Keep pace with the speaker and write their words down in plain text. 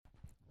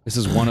This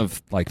is one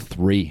of like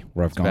 3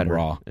 where I've gone better.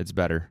 raw. It's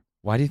better.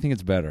 Why do you think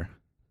it's better?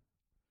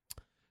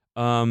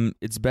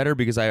 It's better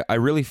because I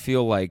really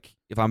feel like,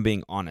 if I'm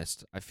being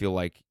honest, I feel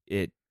like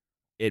it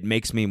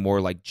makes me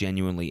more like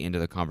genuinely into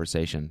the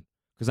conversation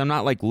because I'm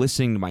not like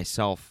listening to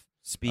myself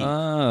speak.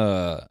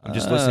 I'm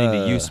just listening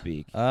to you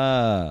speak.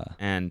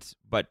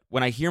 But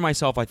when I hear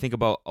myself, I think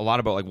about a lot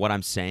about like what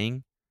I'm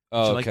saying,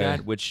 shit like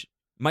that, which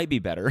might be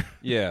better.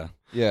 Yeah.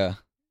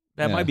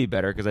 That might be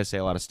better because I say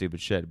a lot of stupid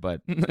shit.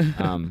 But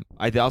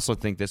I also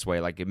think this way,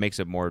 like it makes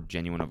it more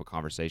genuine of a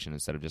conversation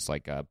instead of just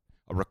like a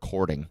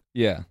recording.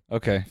 Yeah.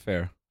 Okay.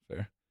 Fair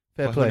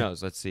Well, play. who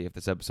knows? Let's see if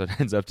this episode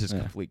ends up just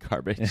complete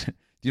garbage. Do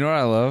you know what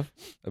I love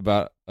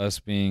about us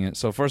being...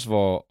 So first of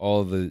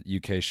all the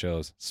UK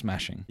shows,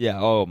 smashing. Yeah.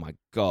 Oh my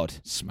god.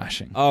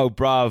 Smashing. Oh,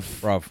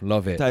 bruv.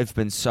 Love it. They've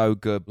been so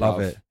good. Bruv.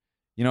 Love it.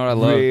 You know what I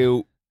love?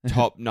 Real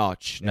top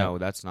notch. Yeah. No,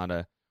 that's not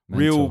a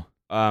Mental.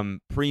 real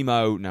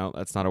primo. No,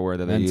 that's not a word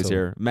that they use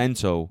here.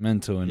 Mental.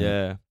 Mental.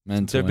 Yeah.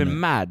 Mental. They've been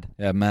mad.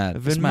 Yeah, mad.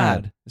 They've It's been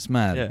mad. mad. It's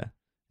mad. Yeah.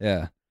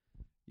 Yeah.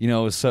 You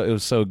know, it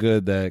was so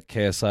good that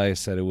KSI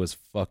said it was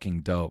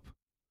fucking dope.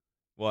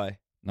 Why?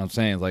 And I'm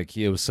saying, like,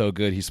 it was so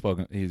good.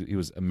 He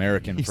was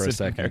American for a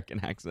second.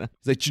 American accent.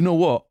 He's like, you know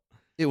what?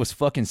 It was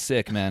fucking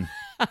sick, man.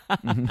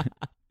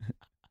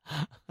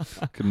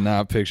 Could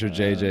not picture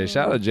JJ.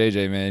 Shout out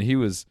JJ, man. He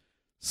was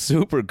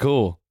super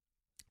cool.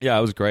 Yeah,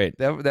 it was great.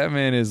 That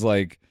man is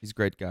like, He's a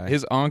great guy.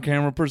 his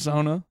on-camera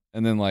persona,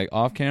 and then like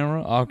off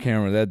camera,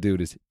 that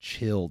dude is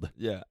chilled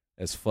yeah.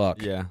 as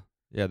fuck. Yeah.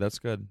 Yeah, that's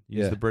good.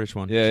 Use Yeah. the British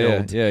one. Yeah,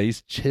 Chilled. yeah.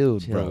 He's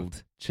chilled, bro.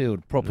 Chilled.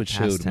 Chilled, proper In the past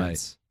chilled, mate.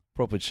 tense.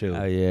 Proper chilled.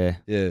 Oh yeah.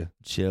 Yeah.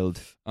 Chilled.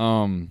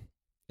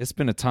 It's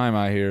been a time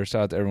out here.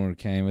 Shout out to everyone who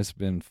came. It's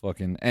been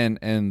fucking and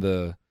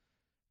the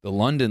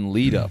London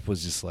lead up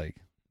was just like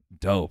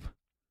dope.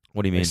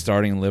 What do you mean? Like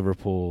starting in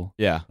Liverpool.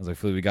 Yeah. I was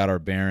like, we got our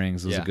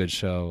bearings. It was Yeah. a good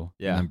show.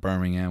 Yeah. And then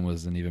Birmingham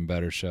was an even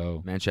better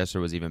show. Manchester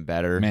was even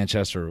better.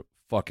 Manchester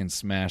fucking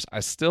smashed.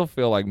 I still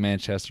feel like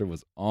Manchester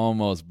was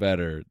almost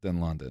better than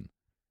London.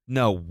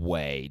 No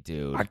way,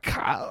 dude. I'm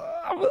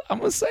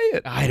gonna say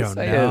it. I don't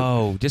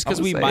know. Just because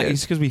I'ma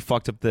say we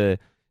fucked up the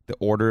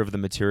order of the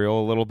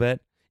material a little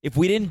bit. If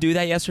we didn't do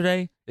that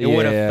yesterday, it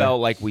would have Yeah. felt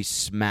like we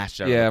smashed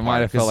it. Yeah, it might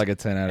have felt like a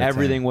 10 out of 10.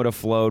 everything would have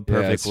flowed Yeah,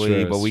 it's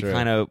perfectly, true, but it's we true.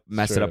 kind of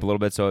messed it up a little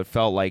bit, so it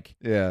felt like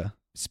Yeah.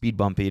 speed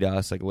bumpy to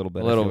us, like a little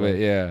bit. A little bit,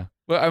 yeah.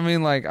 But I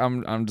mean, like,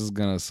 I'm just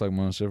gonna suck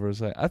my own shit for a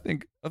second. I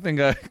think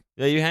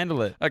Yeah, you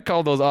handle it. I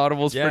called those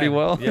audibles Yeah. pretty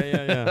well.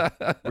 Yeah.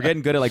 We're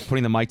getting good at like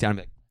putting the mic down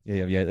and,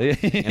 be like, yeah.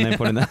 and then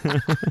putting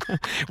the.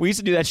 We used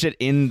to do that shit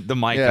in the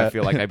mic. Yeah. I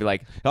feel like I'd be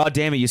like, "Oh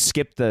damn it, you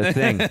skipped the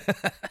thing.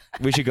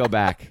 We should go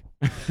back."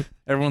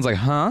 Everyone's like,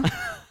 huh?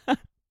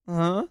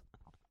 Huh?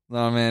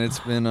 No, man, it's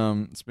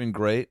been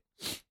great.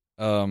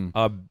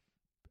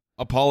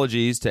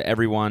 Apologies to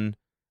everyone.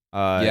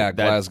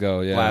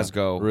 Glasgow. Yeah,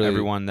 Glasgow. Really,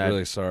 everyone that.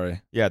 really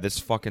sorry. Yeah, this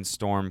fucking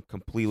storm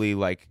completely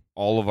like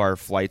all of our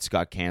flights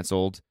got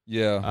canceled.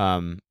 Yeah.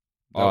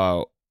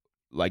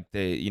 Like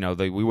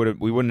we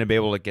wouldn't have been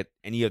able to get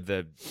any of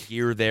the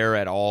gear there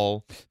at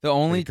all. The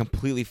only It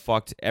completely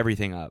fucked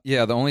everything up. the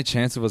only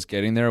chance of us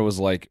getting there was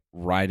like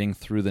riding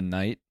through the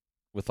night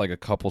with like a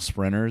couple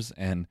sprinters,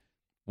 and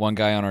one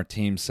guy on our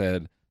team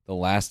said the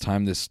last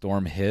time this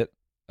storm hit,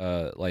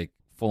 like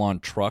full on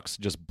trucks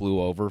just blew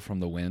over from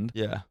the wind.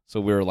 Yeah.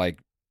 So we were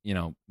like,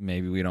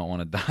 maybe we don't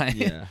want to die.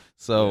 Yeah.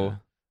 So,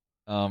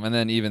 and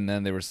then even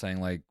then they were saying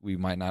like we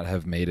might not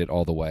have made it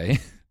all the way.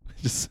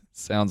 It just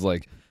sounds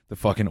like the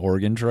fucking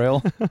Oregon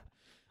Trail,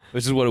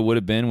 which is what it would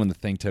have been when the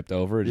thing tipped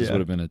over. It just Yeah. would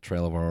have been a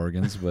trail of our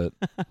organs, but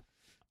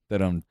that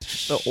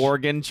The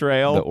Oregon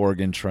Trail. the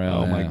Oregon Trail.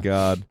 Oh my yeah.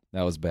 god.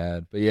 That was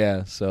bad. But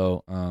yeah,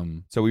 so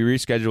So we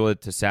rescheduled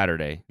it to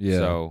Saturday. Yeah.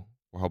 So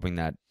we're hoping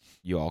that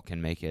you all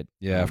can make it.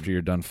 yeah, after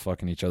you're done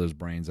fucking each other's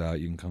brains out,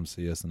 you can come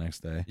see us the next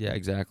day. Yeah,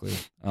 exactly.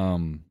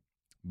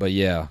 But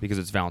yeah, Because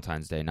it's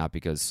Valentine's Day, not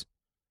because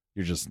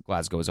you're just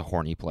Glasgow is a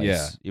horny place.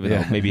 Yeah. Even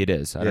Yeah. though maybe it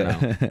is. I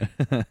don't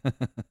know.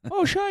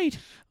 Oh shite.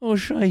 Oh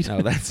shite.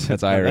 No, that's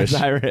Irish.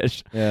 That's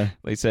Irish. Yeah.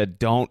 They said,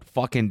 "Don't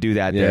fucking do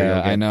that." There, Yeah,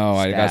 You'll get I know.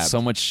 I got stabbed."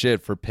 so much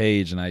shit for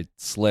Paige, and I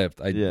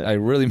slipped. I Yeah.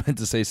 really meant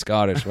to say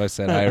Scottish, but I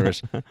said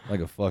Irish like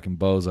a fucking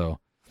bozo.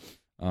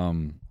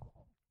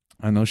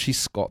 I know she's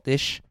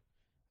Scottish.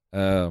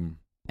 Picked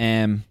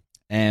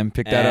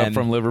that up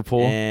from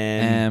Liverpool.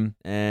 You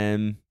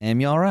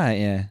all right?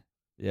 Yeah.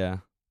 Yeah.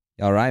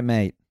 You all right,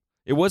 mate?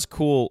 It was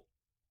cool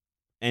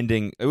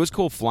ending. It was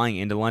cool flying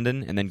into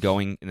London and then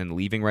going and then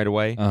leaving right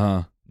away,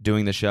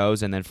 doing the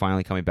shows, and then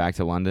finally coming back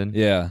to London.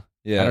 Yeah.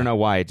 Yeah. I don't know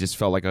why. It just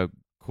felt like a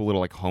cool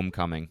little like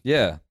homecoming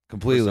Yeah. for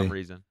Completely. some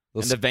reason.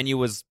 And the venue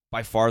was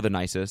by far the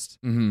nicest.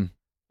 Mm-hmm.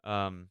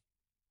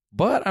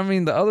 But I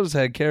mean, the others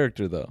had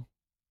character though.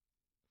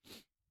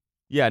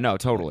 Yeah, no,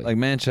 totally. Like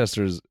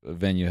Manchester's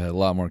venue had a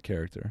lot more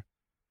character.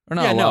 Or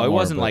not yeah, a lot no, it more,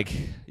 wasn't but like.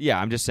 Yeah,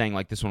 I'm just saying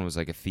like this one was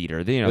like a theater.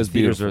 You know, it was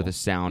theaters beautiful. are the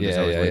sound yeah, is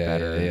always yeah, way yeah,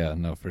 better. Yeah,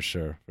 no, for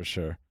sure.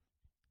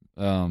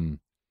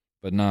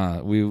 But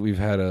nah, we've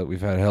had a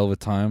hell of a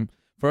time.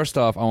 First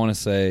off, I want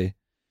to say,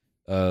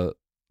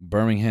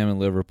 Birmingham and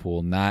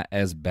Liverpool, not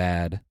as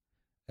bad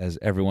as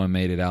everyone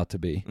made it out to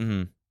be.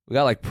 Mm-hmm. We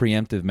got like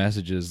preemptive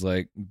messages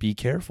like, be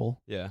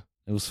careful. Yeah.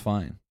 It was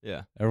fine.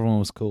 Yeah. Everyone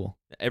was cool.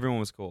 Everyone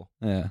was cool.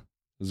 Yeah.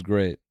 It was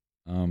great.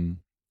 And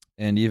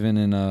even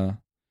in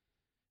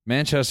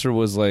Manchester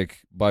was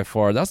like by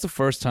far, that's the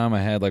first time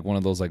I had like one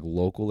of those like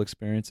local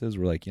experiences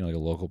where like, like a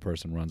local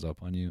person runs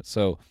up on you.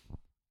 So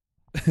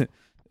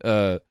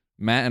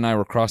Matt and I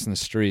were crossing the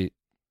street,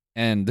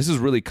 and this is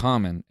really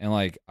common, and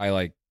like I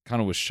like kind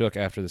of was shook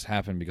after this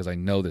happened because I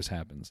know this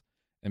happens.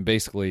 And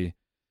basically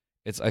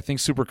it's, I think,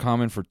 super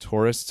common for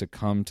tourists to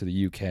come to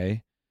the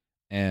UK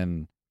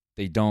and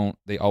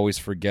they always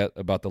forget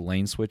about the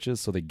lane switches,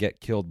 so they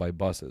get killed by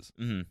buses.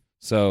 Mm-hmm.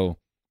 So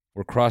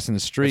we're crossing the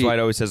street. That's why it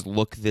always says,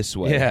 look this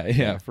way.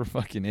 Yeah, for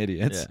fucking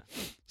idiots.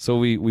 Yeah. So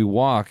we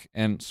walk,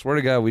 and swear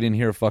to God, we didn't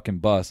hear a fucking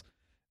bus.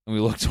 And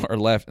we look to our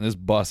left, and this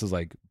bus is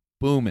like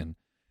booming.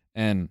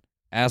 And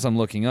as I'm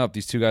looking up,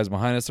 these two guys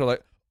behind us are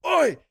like,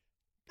 "Oi,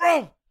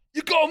 bro,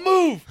 you gotta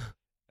move!"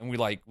 And we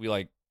like,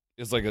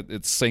 it's like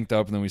it's synced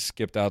up, and then we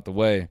skipped out the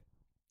way. And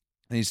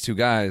these two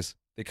guys,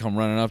 they come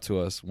running up to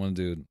us. One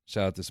dude,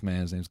 shout out this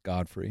man, his name's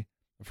Godfrey.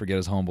 I forget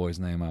his homeboy's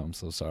name. I'm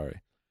so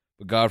sorry.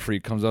 But Godfrey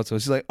comes up to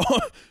us. He's like, "Oh,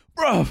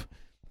 bro,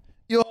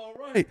 you're all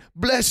right.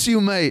 Bless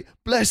you, mate.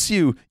 Bless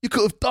you. You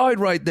could have died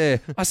right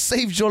there. I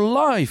saved your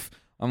life."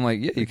 I'm like,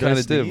 "Yeah, you kind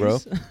of did, bro."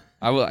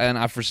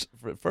 For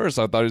first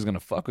I thought he was gonna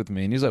fuck with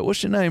me, and he's like,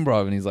 "What's your name,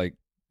 bro?" And he's like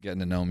getting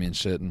to know me and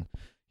shit, and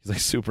he's like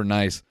super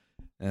nice.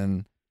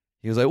 And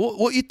he was like,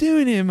 "What you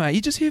doing here, mate?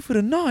 You just here for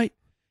the night?"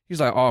 He's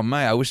like, "Oh,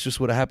 mate, I wish this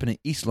would have happened in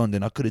East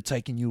London. I could have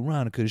taken you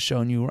around. I could have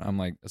shown you around." I'm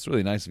like, "That's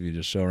really nice of you to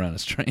just show around a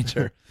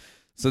stranger."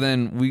 So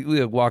then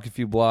we walk a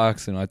few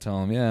blocks, and I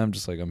tell him, "Yeah,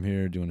 I'm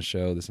here doing a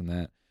show, this and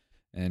that."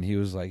 And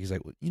he's like,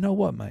 well, "You know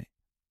what, mate?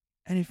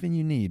 Anything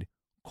you need,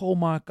 call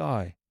my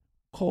guy.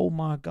 Call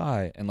my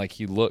guy." And like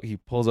he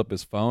pulls up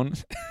his phone.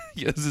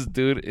 He has this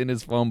dude in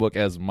his phone book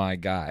as my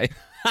guy.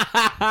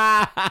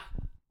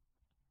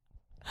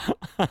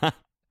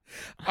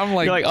 I'm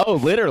like, you're like, "Oh,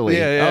 literally,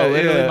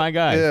 literally my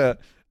guy." Yeah,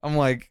 I'm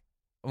like,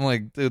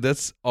 dude,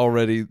 that's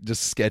already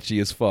just sketchy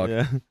as fuck.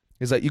 Yeah.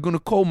 He's like, "You're gonna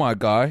call my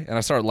guy?" And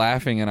I start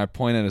laughing, and I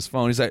point at his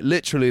phone. He's like,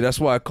 "Literally, that's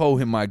why I call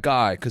him my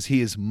guy, because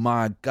he is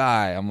my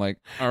guy." I'm like,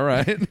 "All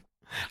right,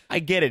 I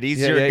get it. He's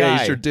your guy. Yeah,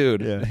 he's your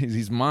dude. Yeah.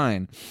 He's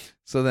mine."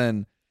 So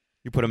then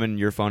you put him in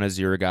your phone as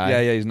your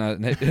guy. Yeah, he's not.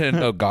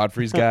 No,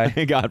 Godfrey's guy.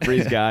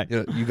 Godfrey's guy.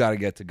 You got to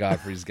get to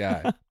Godfrey's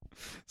guy.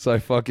 So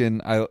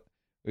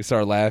we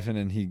start laughing,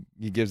 and he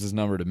gives his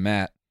number to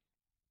Matt,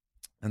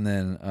 and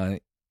then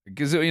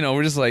because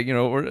we're just like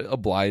we're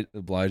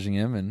obliging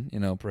him,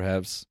 and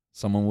perhaps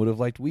someone would have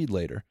liked weed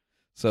later.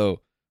 So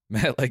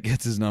Matt like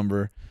gets his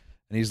number,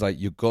 and he's like,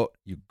 you got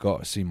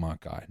to see my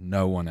guy,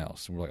 no one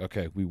else. And we're like,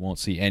 "Okay, we won't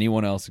see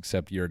anyone else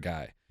except your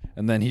guy."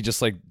 And then he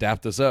just like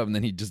dapped us up, and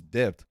then he just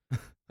dipped,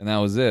 and that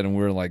was it. And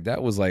we were like,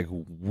 that was like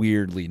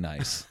weirdly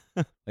nice.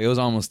 Like, it was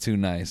almost too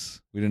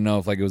nice. We didn't know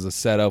if like it was a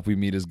setup. We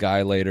meet his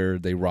guy later,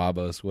 they rob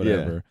us,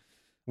 whatever. Yeah.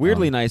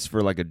 Weirdly nice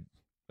for like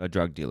a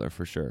drug dealer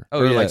for sure.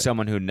 Oh, or yeah. like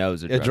someone who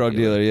knows a drug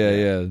dealer.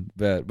 Yeah,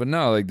 bet. But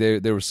no, like they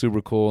were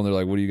super cool, and they're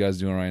like, "What are you guys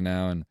doing right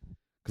now?" And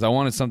because I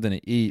wanted something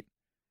to eat,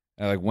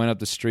 I like went up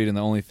the street, and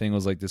the only thing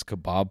was like this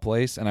kebab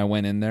place, and I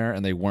went in there,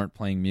 and they weren't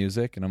playing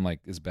music, and I'm like,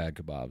 "It's bad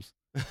kebabs."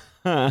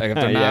 Like if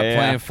they're not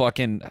playing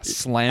fucking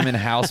slamming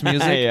house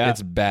music,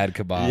 it's bad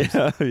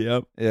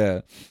kebabs.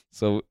 Yeah.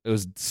 So it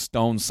was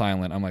stone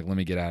silent. I'm like, let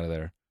me get out of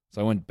there.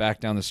 So I went back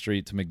down the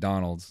street to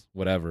McDonald's,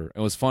 whatever. It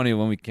was funny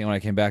when I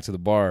came back to the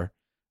bar,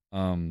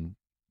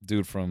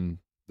 dude from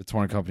the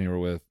touring company we were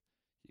with,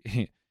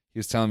 he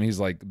was telling me he's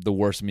like the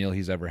worst meal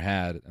he's ever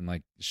had, and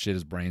like shit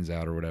his brains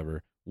out or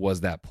whatever was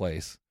that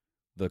place.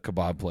 The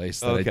kebab place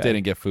that I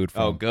didn't get food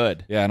from. Oh,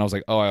 good. Yeah, and I was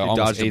like, I almost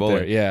dodged a ate bullet.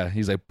 there. Yeah,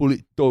 he's like,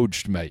 "Bullet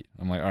dodged, mate."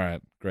 I'm like, all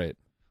right, great.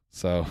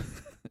 So,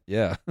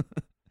 yeah.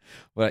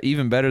 But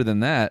even better than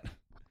that.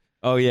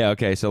 Oh yeah,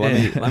 okay. So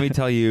let me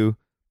tell you,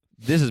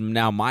 this is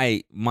now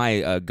my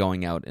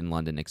going out in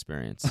London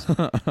experience.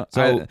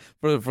 So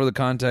for the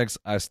context,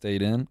 I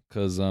stayed in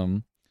because I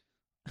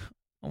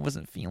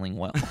wasn't feeling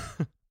well.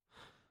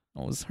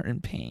 I was in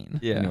pain.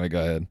 Yeah. Anyway,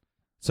 go ahead.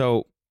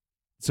 So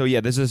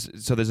yeah, there's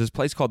this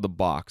place called The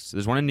Box.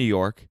 There's one in New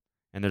York,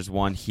 and there's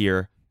one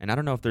here, and I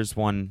don't know if there's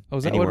one. Oh,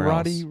 is that anywhere what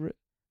Roddy? else.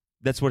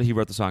 That's what he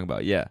wrote the song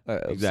about. Yeah,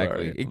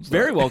 exactly. Sorry. It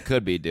very well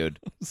could be, dude.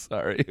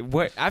 Sorry.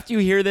 After you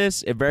hear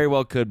this, it very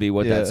well could be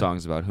what that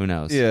song's about. Who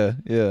knows?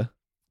 Yeah.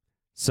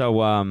 So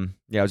I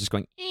was just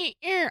going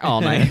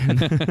all night.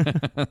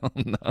 Oh,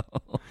 no.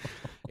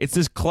 It's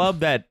this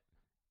club that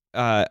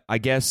I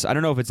guess I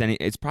don't know if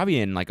it's probably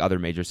in like other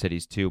major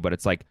cities too, but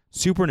it's like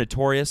super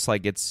notorious,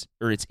 like it's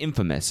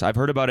infamous. I've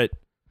heard about it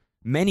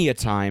many a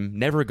time,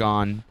 never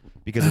gone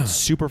because it's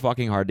super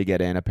fucking hard to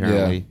get in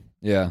apparently.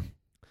 Yeah.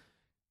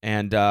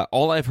 And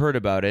all I've heard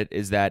about it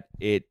is that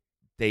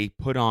they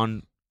put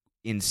on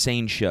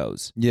insane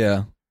shows.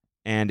 Yeah.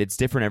 And it's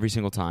different every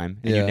single time,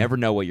 and you never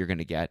know what you're going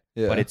to get,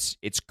 but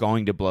it's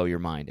going to blow your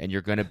mind, and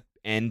you're going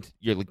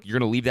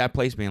to leave that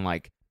place being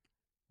like,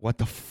 What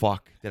the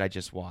fuck did I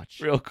just watch?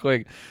 Real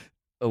quick,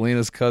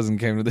 Alina's cousin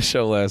came to the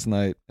show last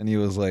night, and he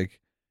was like,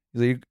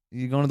 you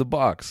going to the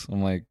box?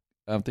 I'm like,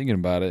 I'm thinking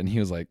about it. And he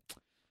was like,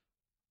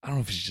 I don't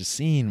know if it's just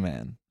seen,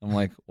 man. I'm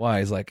like, why?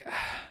 He's like,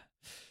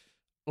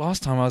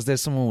 last time I was there,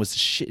 someone was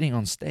shitting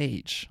on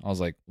stage. I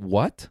was like,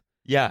 what?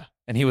 Yeah.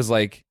 And he was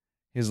like,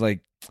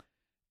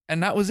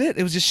 and that was it.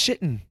 It was just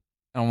shitting.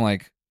 And I'm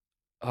like,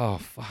 oh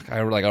fuck, I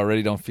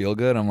already don't feel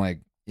good. I'm like,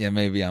 yeah,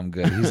 maybe I'm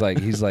good. He's like,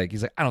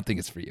 I don't think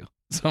it's for you.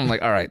 So I'm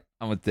like, all right,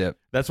 I'm a dip.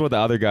 That's what the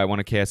other guy, one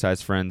of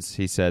KSI's friends,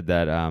 he said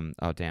that.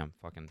 Oh damn,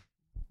 fucking.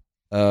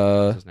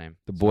 What's his name?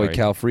 The boy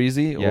Cal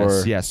Freezy,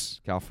 yes,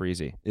 Cal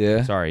Freezy.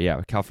 Yeah. Sorry,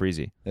 yeah, Cal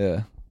Freezy.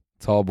 Yeah.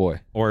 Tall boy.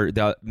 Or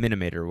the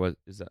Minimator. What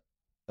is that?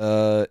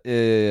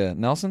 Yeah.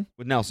 Nelson?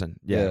 With Nelson.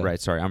 Yeah, right.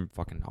 Sorry, I'm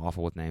fucking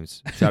awful with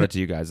names. Shout out to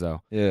you guys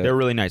though. Yeah. They're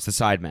really nice. The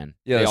Sidemen.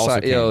 Yeah. They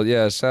also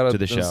came shout out to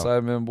the show.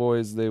 Sidemen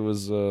boys. They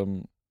was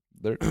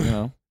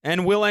they're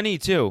And Will NE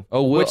too.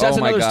 Oh, Will, which that's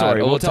my another God.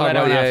 story. We'll tell that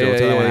one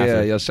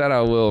after. Yeah. Shout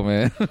out Will,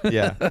 man.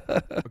 Yeah.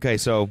 Okay,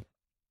 so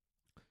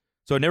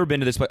I've never been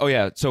to this place. Oh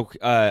yeah, so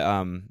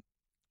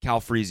Cal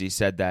Freezy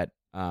said that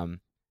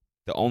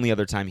the only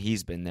other time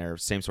he's been there,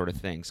 same sort of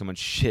thing. Someone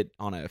shit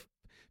on a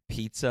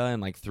pizza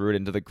and like threw it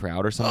into the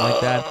crowd or something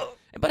like that.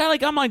 But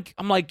I'm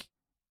like,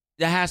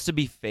 that has to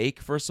be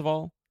fake. First of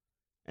all,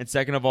 and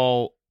second of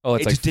all,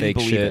 it's like just didn't fake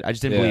believe shit. it. I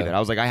just didn't believe it. I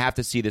was like, I have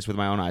to see this with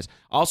my own eyes.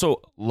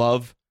 Also,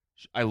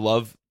 I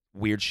love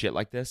weird shit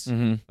like this.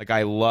 Mm-hmm. Like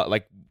I love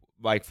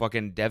like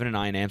fucking Devin and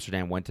I in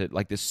Amsterdam went to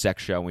like this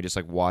sex show and we just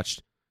like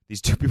watched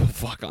these two people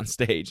fuck on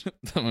stage.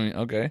 I mean,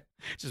 okay.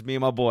 Just me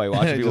and my boy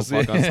watching people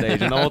fuck on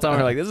stage. And the whole time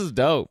we're like, this is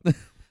dope.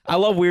 I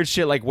love weird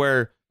shit like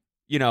where,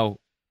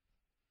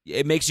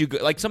 it makes you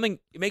like something,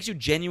 it makes you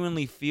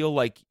genuinely feel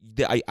like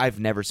I've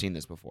never seen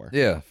this before.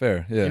 Yeah,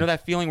 fair. Yeah. You know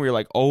that feeling where you're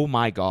like, oh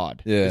my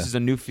God. Yeah. This is a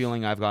new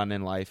feeling I've gotten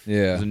in life.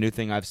 Yeah. This is a new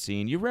thing I've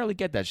seen. You rarely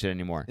get that shit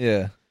anymore.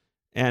 Yeah.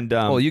 And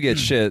well, you get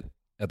shit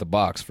at the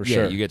box for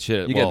sure. You get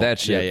shit. You get that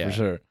shit for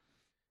sure.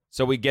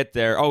 So we get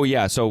there. Oh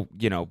yeah. So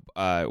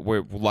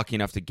we're lucky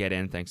enough to get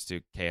in thanks to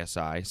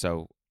KSI.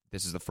 So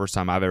this is the first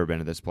time I've ever been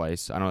to this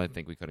place. I don't really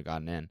think we could have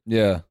gotten in.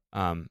 Yeah.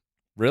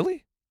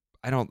 Really?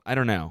 I don't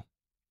know.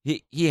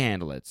 He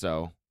handled it.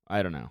 So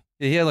I don't know.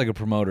 Yeah, he had like a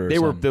promoter.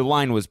 The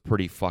line was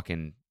pretty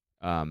fucking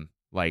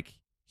like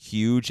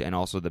huge, and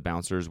also the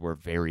bouncers were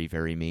very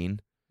very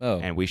mean. Oh.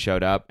 And we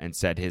showed up and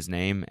said his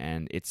name,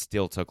 and it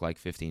still took like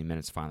 15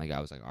 minutes. Finally, the guy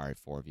was like, all right,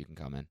 4 of you can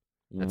come in.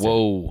 That's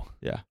Whoa.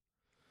 it. Yeah.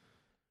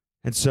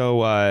 And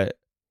so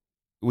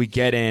we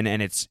get in,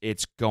 and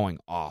it's going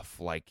off.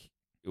 Like,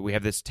 we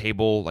have this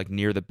table like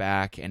near the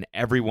back, and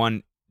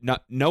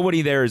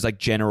nobody there is like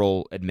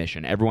general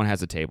admission. Everyone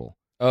has a table.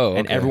 Oh, okay.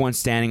 And everyone's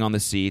standing on the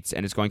seats,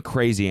 and it's going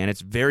crazy, and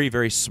it's very,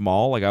 very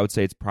small. Like, I would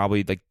say it's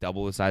probably like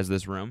double the size of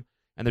this room.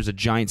 And there's a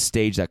giant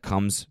stage that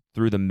comes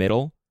through the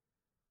middle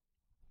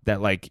that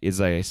like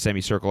is a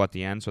semicircle at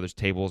the end. So there's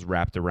tables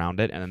wrapped around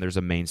it, and then there's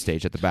a main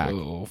stage at the back.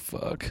 Oh,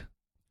 fuck.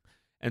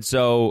 And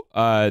so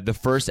the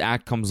first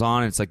act comes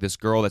on, and it's like this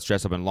girl that's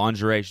dressed up in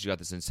lingerie. She's got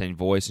this insane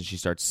voice, and she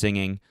starts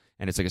singing,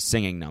 and it's like a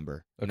singing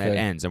number. And it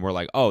ends, and we're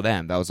like, oh,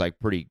 damn, that was like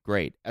pretty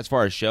great. As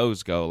far as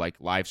shows go, like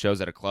live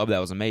shows at a club, that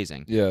was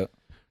amazing. Yeah.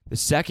 The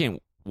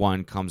second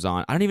one comes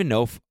on. I don't even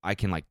know if I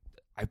can like.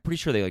 I'm pretty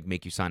sure they like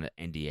make you sign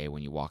an NDA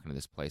when you walk into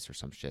this place or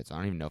some shit. So I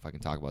don't even know if I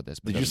can talk about this.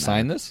 But did you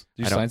sign this?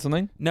 Did you sign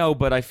something? No,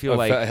 but I feel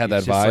like I had that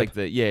it's just vibe. like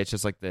it's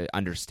just like the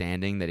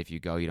understanding that if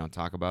you go, you don't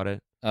talk about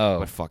it. Oh,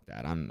 but fuck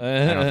that. I don't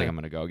think I'm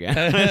gonna go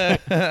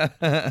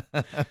again.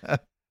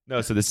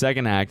 No. So the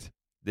second act,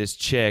 this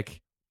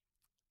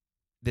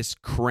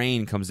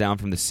crane comes down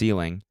from the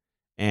ceiling,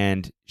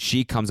 and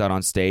she comes out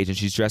on stage, and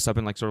she's dressed up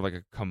in like sort of like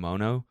a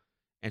kimono,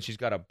 and she's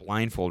got a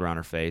blindfold around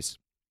her face.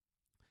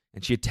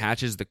 And she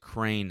attaches the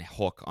crane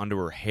hook onto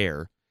her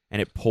hair,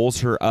 and it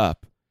pulls her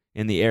up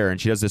in the air.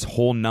 And she does this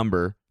whole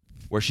number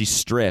where she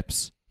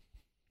strips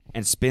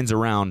and spins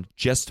around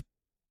just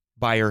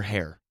by her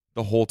hair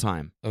the whole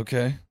time.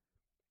 Okay.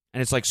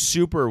 And it's like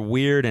super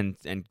weird and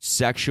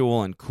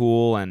sexual and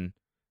cool and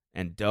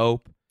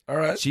dope. All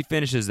right. She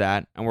finishes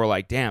that, and we're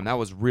like, damn, that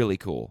was really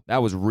cool.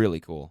 That was really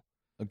cool.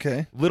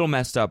 Okay. Little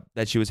messed up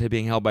that she was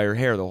being held by her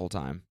hair the whole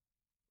time,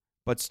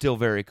 but still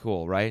very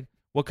cool, right?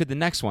 What could the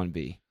next one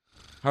be?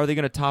 How are they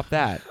going to top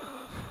that?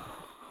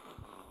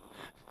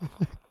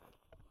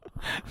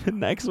 The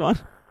next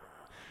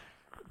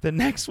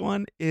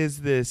one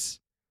is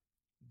this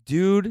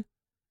dude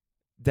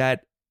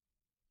that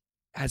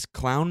has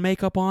clown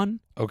makeup on.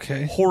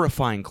 Okay.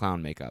 Horrifying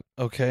clown makeup.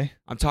 Okay.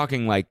 I'm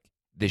talking like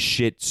the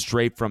shit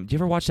straight from... Do you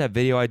ever watch that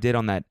video I did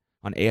on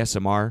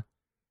ASMR?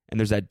 And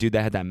there's that dude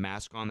that had that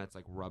mask on that's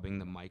like rubbing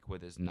the mic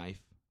with his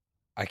knife.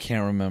 I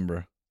can't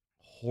remember.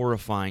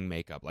 Horrifying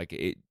makeup.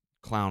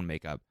 Clown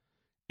makeup.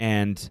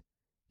 And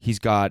he's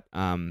got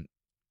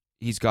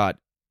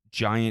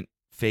giant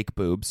fake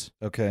boobs.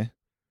 Okay.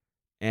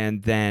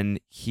 And then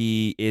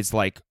he is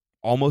like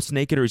almost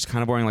naked, or he's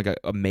kind of wearing like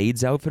a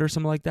maid's outfit or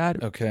something like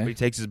that. Okay. But he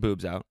takes his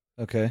boobs out.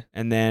 Okay.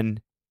 And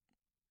then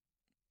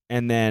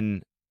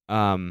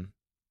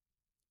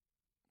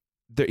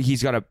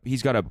he's got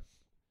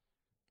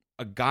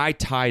a guy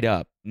tied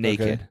up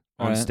naked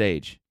on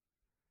stage,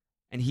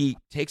 and he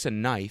takes a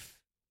knife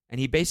and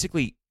he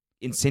basically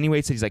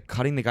insinuates that he's like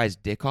cutting the guy's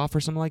dick off or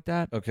something like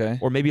that. Okay.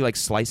 Or maybe like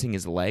slicing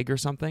his leg or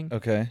something.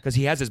 Okay. Because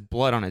he has his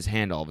blood on his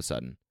hand all of a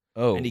sudden.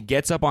 Oh. And he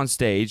gets up on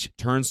stage,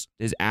 turns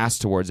his ass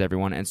towards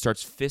everyone, and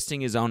starts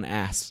fisting his own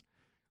ass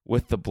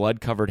with the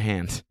blood-covered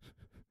hand.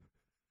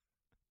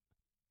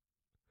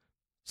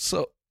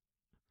 So,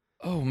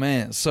 oh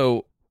man,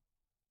 so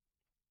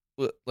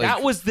like,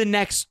 that was the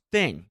next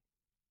thing.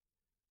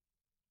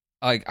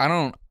 Like, I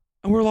don't.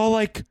 And we're all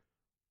like,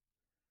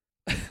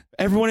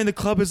 everyone in the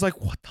club is like,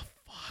 what the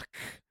fuck?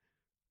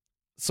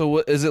 So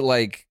what is it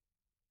like?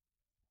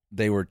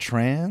 They were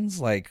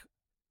trans, like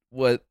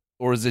what,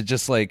 or is it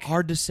just like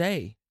hard to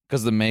say?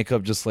 Because the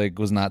makeup just like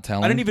was not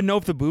telling. I don't even know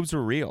if the boobs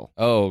were real.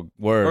 Oh,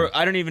 word. Or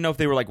I don't even know if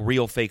they were like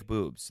real fake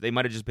boobs. They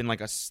might have just been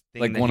like a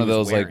thing like that one he of was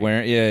those wearing. like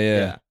wearing.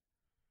 Yeah.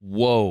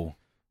 Whoa.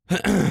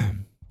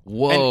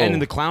 Whoa. And in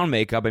the clown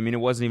makeup, I mean, it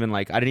wasn't even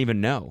like I didn't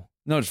even know.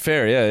 No, it's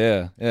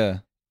fair. Yeah.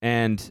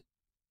 And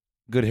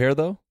good hair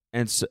though.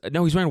 And so,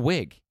 no, he's wearing a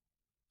wig.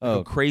 Like Oh,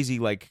 a crazy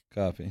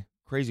copy.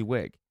 crazy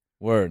wig.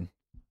 Word.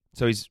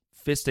 So he's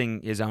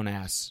fisting his own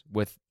ass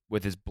with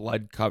his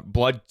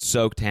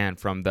blood-soaked hand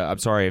from the. I'm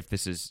sorry if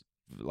this is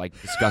like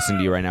disgusting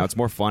to you right now. It's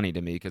more funny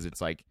to me because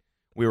it's like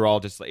we were all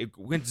just like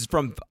it's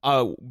from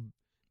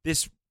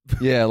this.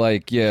 Yeah,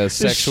 like this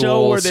show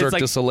sexual where Cirque it's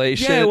like, du Soleil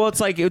shit. Yeah, well, it's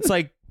like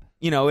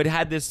it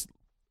had this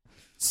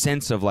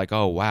sense of like,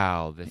 oh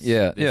wow, this.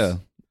 Yeah.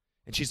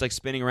 And she's like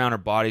spinning around. Her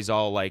body's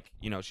all like,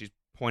 she's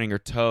pointing her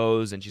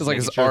toes, and she's It's like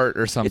making it's sure- art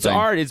or something. It's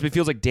art. It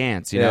feels like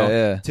dance, you know.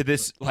 Yeah. To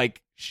this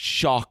like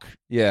shock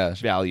Yeah.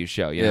 value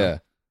show, you know? Yeah.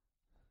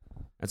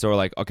 And so we're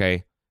like,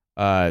 okay,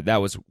 that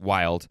was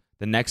wild.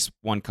 The next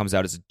one comes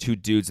out as two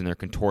dudes and they're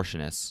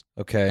contortionists,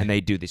 Okay. and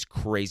they do these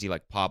crazy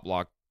like pop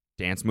lock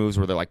dance moves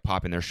where they're like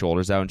popping their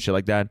shoulders out and shit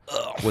like that.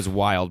 Was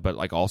wild, but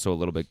like also a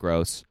little bit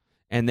gross.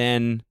 And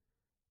then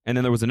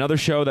there was another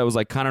show that was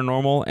like kind of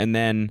normal, and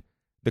then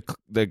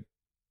the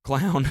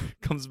clown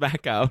comes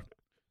back out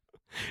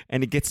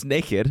and he gets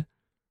naked,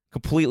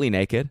 completely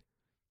naked,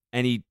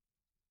 and he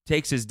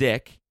takes his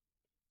dick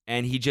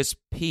and he just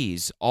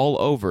pees all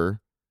over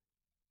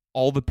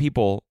all the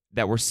people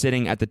that were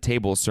sitting at the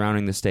tables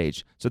surrounding the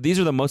stage. So these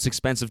are the most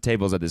expensive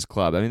tables at this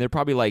club. I mean, they're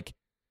probably like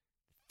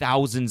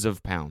thousands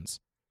of pounds.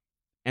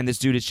 And this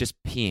dude is just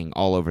peeing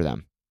all over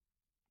them.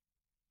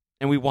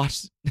 And we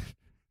watched...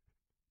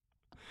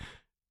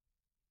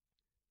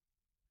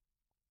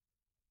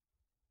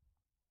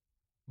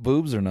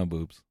 Boobs or no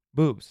boobs?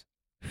 Boobs.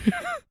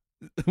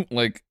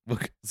 Like,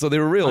 so they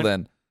were real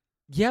then.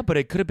 Yeah, but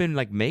it could have been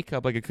like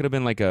makeup. Like it could have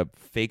been like a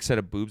fake set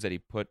of boobs that he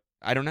put...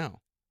 I don't know.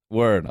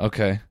 Word.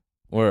 Okay.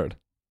 Word.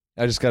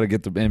 I just got to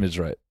get the image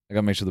right. I got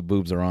to make sure the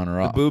boobs are on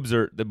or off.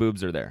 The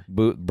boobs are there.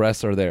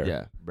 Breasts are there.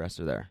 Yeah, breasts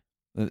are there.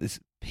 It's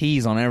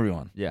peas on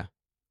everyone. Yeah.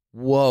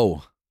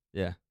 Whoa.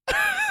 Yeah.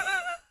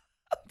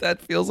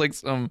 That feels like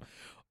some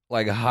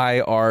like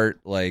high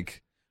art,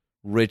 like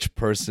rich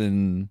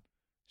person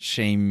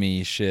shame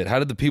me shit. How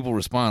did the people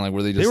respond? Like,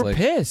 were they just They were like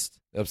pissed.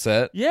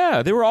 upset?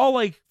 Yeah, they were all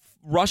like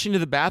rushing to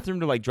the bathroom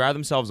to like dry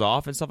themselves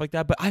off and stuff like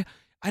that. But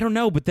I don't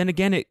know. But then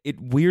again, it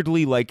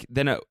weirdly like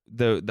then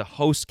the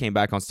host came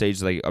back on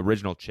stage, like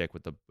original chick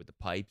with the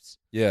pipes.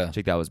 Yeah.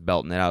 Chick that was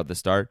belting it out at the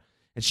start,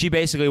 and she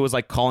basically was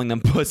like calling them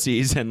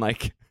pussies and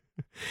like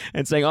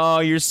and saying, "Oh,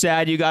 you're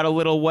sad, you got a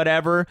little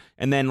whatever,"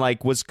 and then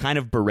like was kind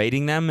of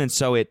berating them, and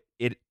so it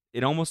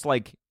almost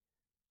like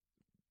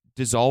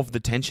dissolved the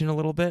tension a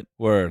little bit.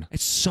 Word.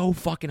 It's so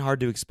fucking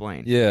hard to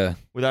explain. Yeah.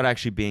 Without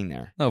actually being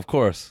there. No, of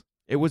course.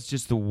 It was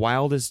just the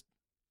wildest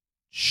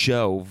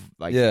show,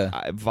 like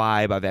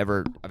vibe I've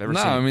ever seen.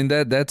 No, I mean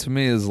that to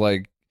me is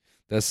like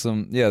that's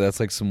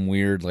like some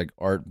weird like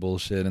art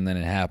bullshit, and then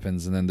it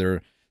happens, and then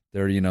they're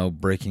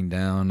breaking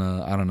down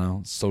I don't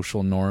know,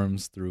 social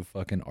norms through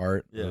fucking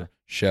art or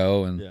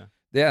show, and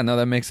no,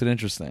 that makes it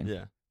interesting.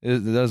 Yeah, it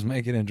does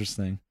make it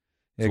interesting.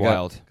 It's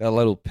wild. Got a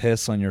little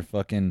piss on your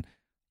fucking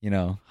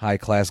high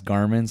class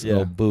garments. Yeah.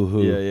 Oh, boo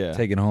hoo. Yeah.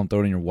 Take it home,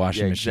 throw it in your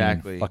washing machine.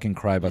 Exactly. Fucking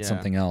cry about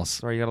something else.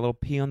 Sorry, you got a little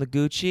pee on the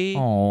Gucci.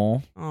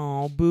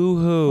 Oh, boo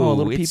hoo. Oh, a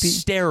little it's pee-pee.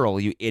 sterile,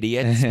 you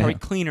idiot. It's probably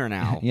cleaner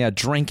now. Yeah,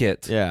 drink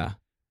it. Yeah.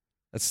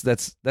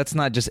 That's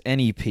not just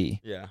any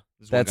pee. Yeah.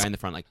 There's That's- one guy in the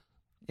front like,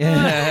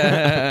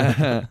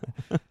 Yeah.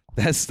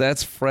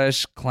 That's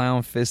fresh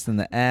clown fist in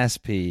the ass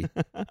pee.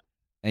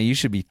 And you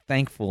should be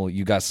thankful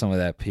you got some of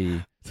that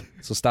pee.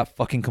 So stop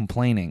fucking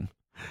complaining.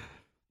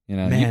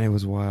 man, it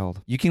was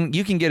wild. You can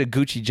get a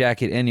Gucci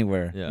jacket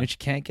anywhere. Yeah. You know what you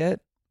can't get?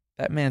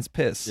 That man's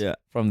piss. Yeah.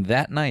 From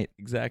that night.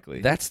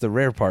 Exactly. That's the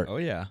rare part. Oh,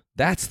 yeah.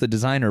 That's the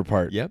designer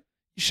part. Yep.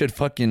 You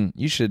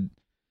should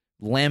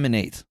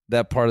laminate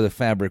that part of the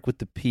fabric with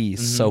the pee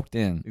soaked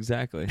in.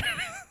 Exactly.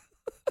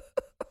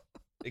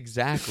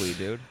 Exactly,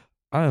 dude.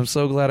 I am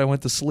so glad I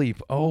went to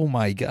sleep. Oh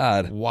my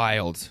God.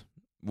 Wild.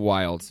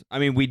 I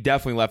mean, we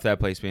definitely left that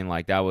place being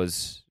like, that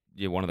was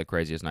one of the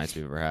craziest nights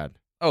we've ever had.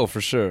 Oh,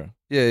 for sure.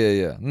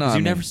 Yeah. No, Because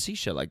you never see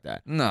shit like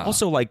that. No.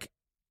 Also, like,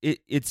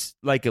 it's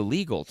like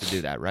illegal to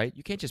do that, right?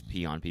 You can't just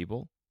pee on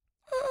people.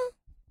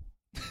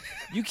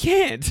 You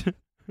can't.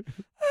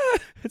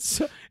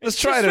 Let's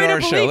try it at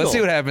our show. Let's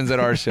see what happens at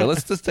our show.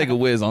 Let's just take a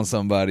whiz on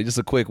somebody, just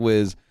a quick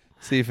whiz.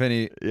 See if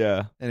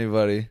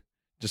anybody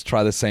just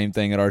try the same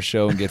thing at our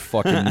show and get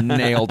fucking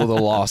nailed with a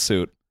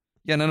lawsuit.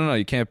 Yeah, no.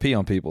 You can't pee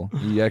on people.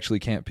 You actually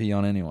can't pee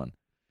on anyone.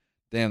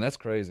 Damn, that's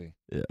crazy.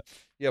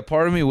 Yeah.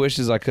 Part of me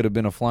wishes I could have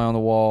been a fly on the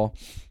wall.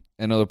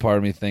 Another part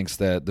of me thinks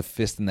that the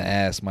fist in the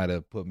ass might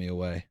have put me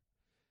away.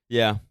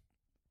 Yeah.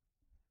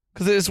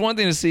 Because it's one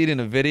thing to see it in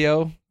a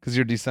video because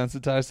you're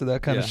desensitized to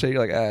that kind of shit. You're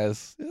like,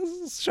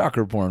 it's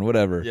shocker porn,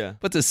 whatever. Yeah.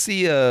 But to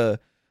see a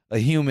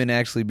human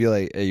actually be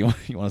like, hey, you want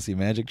to see a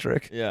magic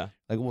trick? Yeah.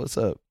 Like, what's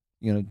up?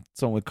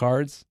 Someone with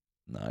cards?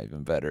 Nah,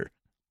 even better.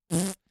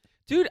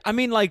 Dude, I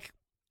mean, like,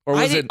 or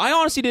was I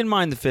honestly didn't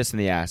mind the fist in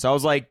the ass. I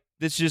was like,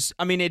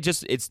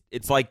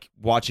 it's like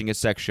watching a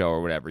sex show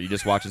or whatever. You're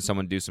just watching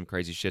someone do some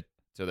crazy shit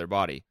to their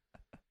body.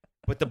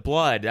 But the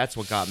blood, that's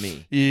what got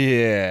me.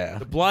 Yeah.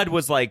 The blood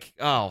was like,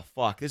 oh,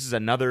 fuck, this is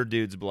another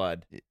dude's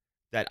blood.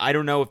 That I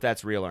don't know if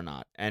that's real or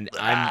not. And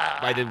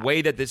by the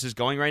way that this is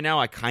going right now,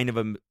 I kind of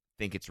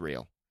think it's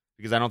real.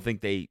 Because I don't think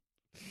they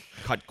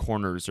cut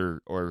corners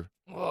or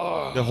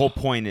the whole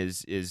point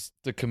is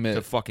to commit.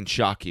 To fucking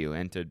shock you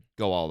and to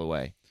go all the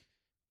way.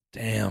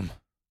 Damn.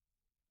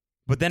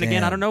 But then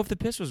again, I don't know if the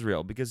piss was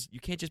real because you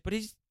can't just, but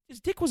his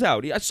dick was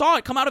out. I saw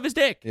it come out of his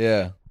dick.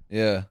 Yeah.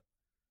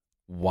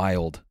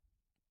 Wild.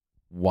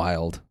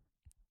 Well,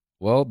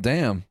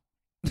 damn.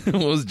 What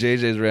was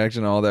JJ's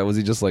reaction to all that? Was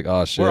he just like,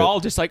 oh, shit? We're all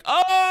just like,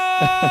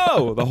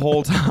 oh, the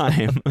whole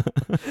time.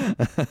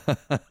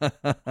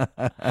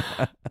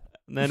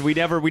 And then we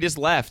just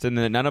left, and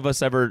then none of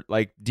us ever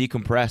like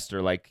decompressed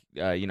or like,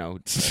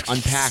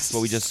 unpacked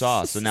what we just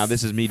saw. So now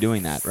this is me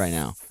doing that right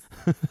now.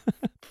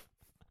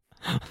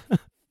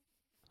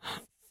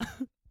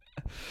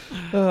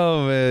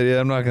 Oh man, yeah,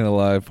 I'm not gonna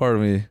lie. Part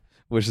of me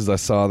wishes I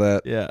saw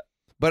that. Yeah.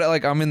 But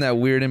like I'm in that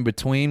weird in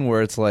between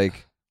where it's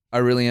like I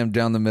really am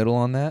down the middle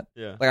on that.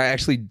 Yeah. Like I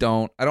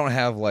don't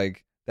have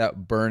like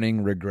that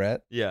burning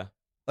regret. Yeah.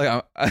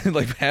 Like I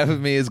like half of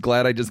me is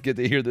glad I just get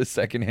to hear this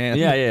secondhand.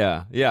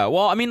 Yeah.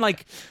 Well, I mean,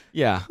 like,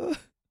 yeah,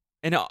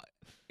 and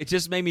it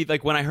just made me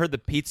like when I heard the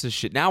pizza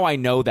shit. Now I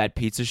know that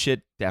pizza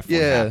shit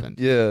definitely happened.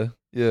 Yeah.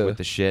 With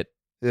the shit.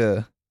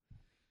 Yeah.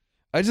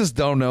 I just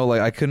don't know. Like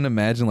I couldn't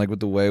imagine like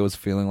with the way I was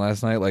feeling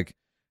last night. Like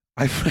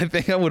I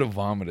think I would have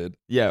vomited.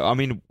 Yeah. I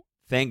mean,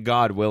 thank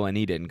God Will and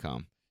he didn't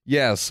come.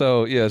 Yeah.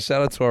 So yeah,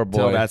 shout out to our boy.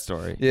 Tell that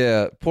story.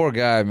 Yeah. Poor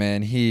guy,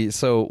 man.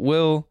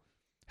 Will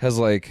has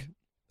like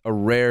a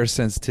rare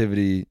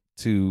sensitivity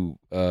to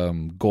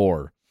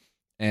gore,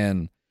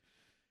 and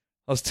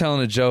I was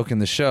telling a joke in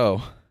the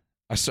show.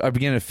 I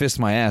began to fist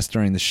my ass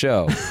during the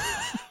show.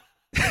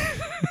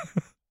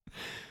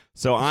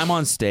 So I'm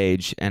on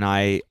stage and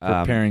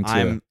preparing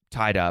I'm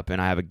tied up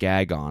and I have a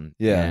gag on.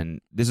 Yeah.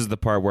 And this is the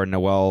part where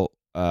Noel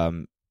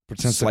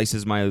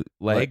slices my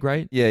leg,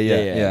 right? Yeah.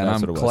 And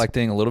I'm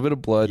collecting a little bit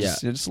of blood,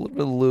 just a little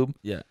bit of lube.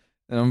 Yeah.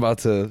 And I'm about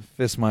to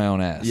fist my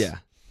own ass. Yeah.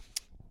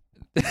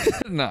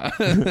 Nah.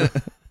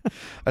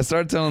 I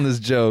started telling this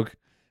joke,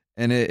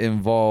 and it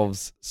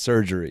involves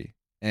surgery.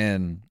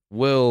 And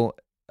Will,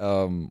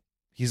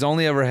 he's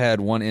only ever had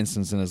one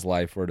instance in his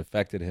life where it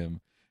affected him.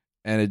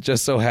 And it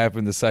just so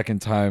happened the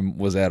second time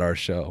was at our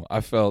show.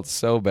 I felt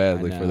so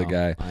badly for the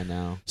guy. I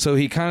know. So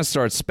he kind of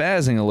starts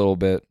spazzing a little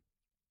bit.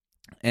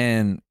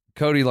 And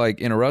Cody like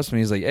interrupts me.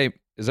 He's like, hey,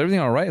 is everything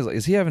all right? He's like,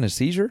 is he having a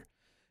seizure?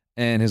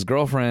 And his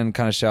girlfriend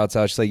kind of shouts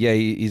out. She's like, yeah,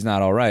 he's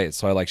not all right.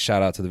 So I like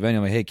shout out to the venue.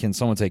 I'm like, hey, can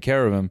someone take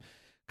care of him?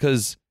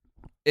 Because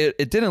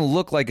it didn't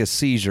look like a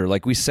seizure.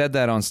 Like we said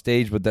that on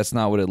stage, but that's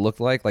not what it looked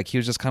like. Like he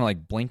was just kind of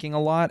like blinking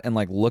a lot and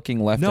like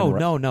looking left and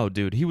right. No,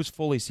 dude. He was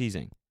fully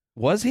seizing.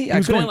 Was he? He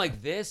was going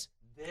like this.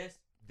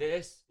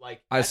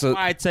 Like that's why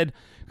I said,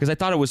 because I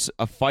thought it was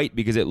a fight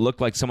because it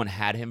looked like someone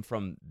had him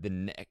from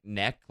the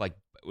neck like.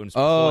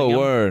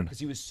 Word. Because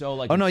he was so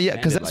like. Oh no, yeah,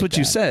 because that's like what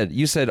you said.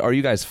 You said, "Are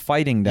you guys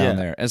fighting down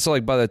there?" And so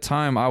like by the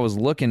time I was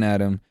looking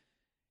at him,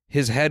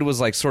 his head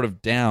was like sort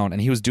of down,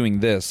 and he was doing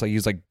this, like he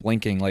was like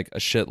blinking like a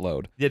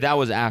shitload. Yeah, that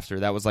was after.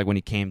 That was like when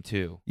he came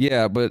to.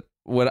 Yeah, but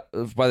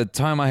by the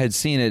time I had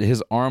seen it,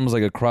 his arm was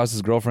like across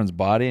his girlfriend's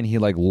body, and he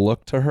like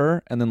looked to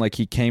her, and then like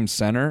he came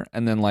center,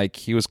 and then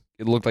like it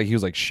looked like he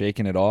was like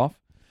shaking it off.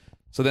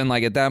 So then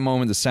like at that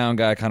moment, the sound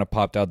guy kind of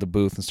popped out the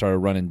booth and started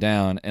running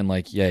down, and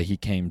like yeah, he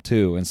came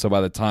too. And so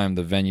by the time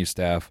the venue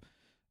staff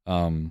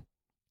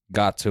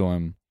got to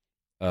him,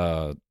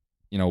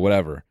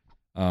 whatever,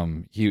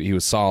 he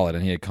was solid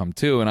and he had come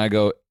to, and I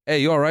go, hey,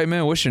 you all right,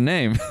 man? What's your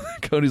name?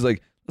 Cody's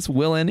like, that's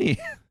Will N.E.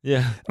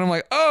 Yeah. And I'm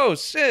like, oh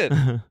shit.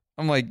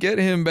 I'm like, get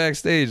him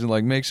backstage and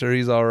like make sure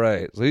he's all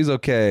right. So he's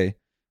okay.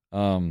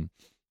 So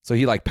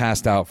he like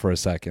passed out for a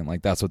second.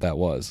 Like that's what that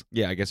was.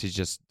 Yeah, I guess he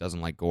just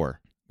doesn't like gore.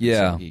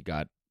 Yeah. So he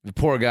got the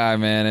poor guy,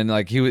 man, and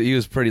like he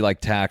was pretty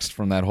like taxed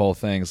from that whole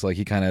thing. So like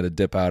he kind of had to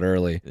dip out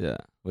early. Yeah.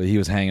 But he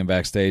was hanging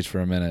backstage for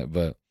a minute,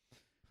 but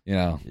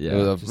yeah. It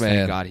was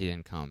thank God he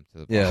didn't come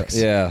to the box.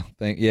 Yeah.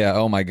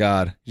 Oh my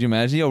God. Could you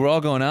imagine? Yo, we're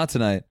all going out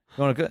tonight.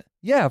 You want to cook?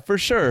 Yeah, for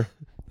sure.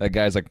 That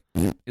guy's like,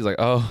 he's like,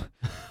 oh,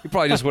 he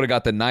probably just would have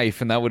got the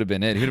knife and that would have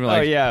been it. He'd have been like,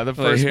 oh yeah, the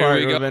first here part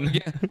we would go. have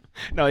been.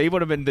 No, he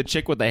would have been the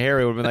chick with the hair.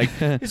 He would have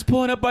been like, it's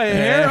pulling up by a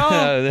hair.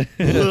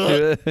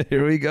 Oh.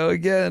 Here we go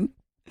again.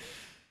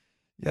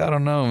 Yeah, I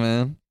don't know,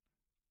 man.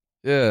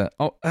 Yeah.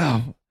 Oh,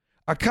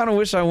 I kind of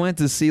wish I went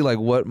to see like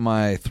what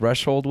my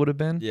threshold would have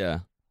been. Yeah.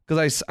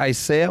 Because I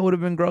say I would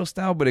have been grossed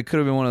out, but it could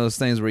have been one of those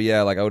things where,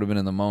 yeah, like I would have been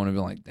in the moment and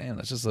been like, damn,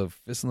 that's just a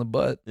fist in the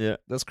butt. Yeah.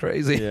 That's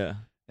crazy. Yeah.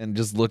 And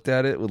just looked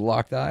at it with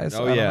locked eyes.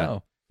 Oh, I don't yeah.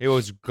 know. It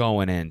was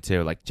going in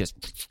too, like just.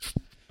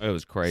 It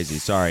was crazy.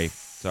 Sorry.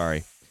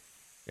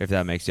 If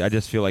that makes you, I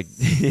just feel like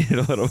a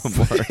little bit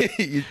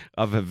more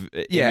of an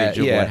image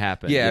of what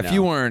happened. Yeah, you if know?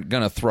 you weren't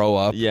gonna throw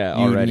up, yeah,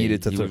 you already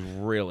needed to. He was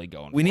really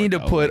going. We for need it, to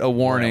though. put a Like,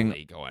 warning.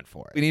 Really going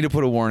for it. We need to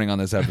put a warning on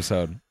this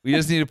episode. We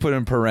just need to put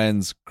in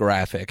parens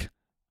graphic.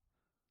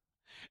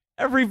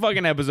 Every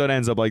fucking episode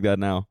ends up like that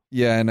now.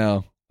 Yeah, I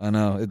know.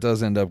 It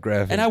does end up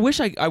graphic. And I wish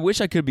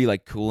I could be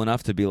like cool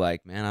enough to be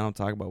like, man, I don't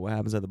talk about what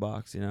happens at the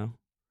box. You know,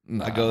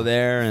 Nah, I go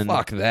there and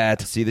fuck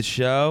that. see the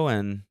show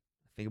and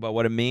think about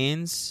what it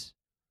means.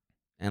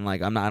 And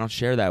like I don't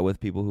share that with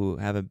people who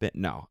haven't been.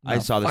 No, I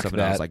saw this fuck stuff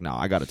and I was that. like, no,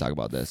 I got to talk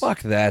about this.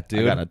 Fuck that, dude.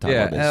 I got to talk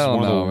about this. Hell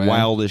One no, of the man.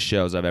 wildest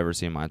shows I've ever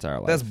seen in my entire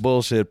life. That's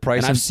bullshit. and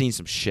Pricing I've seen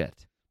some shit.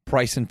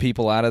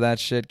 people out of that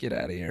shit. Get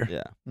out of here.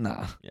 Yeah,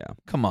 Nah. yeah,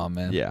 Come on,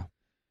 man. yeah,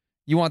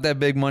 You want that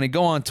big money?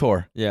 Go on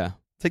tour. yeah,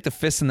 Take the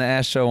Fist in the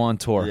Ass show on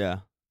tour. yeah,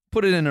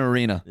 Put it in an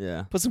arena.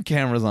 yeah, Put some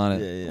cameras on it.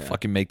 Yeah, yeah.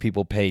 Fucking make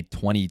people pay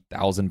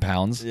 20,000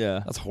 pounds.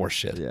 yeah, That's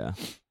horseshit. yeah,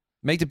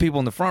 Make the people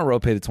in the front row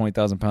pay the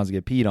 20,000 pounds to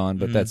get peed on,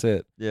 but Mhm. that's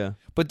it. yeah,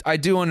 But I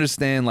do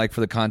understand, like,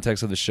 for the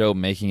context of the show,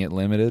 making it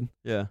limited.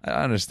 yeah,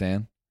 I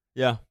understand.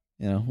 yeah.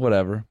 You know,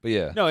 whatever. But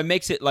yeah. No, it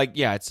makes it like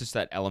it's just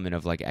that element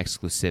of like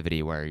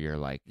exclusivity where you're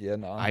like, Yeah,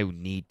 no. I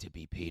need to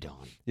be peed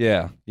on,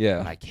 Yeah, but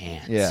yeah. I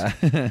can't. Yeah.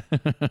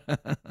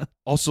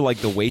 Also, like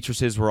the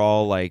waitresses were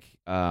all like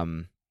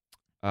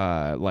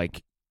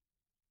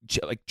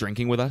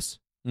drinking with us.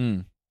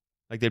 Mm.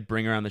 Like they'd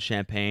bring around the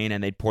champagne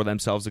and they'd pour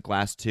themselves a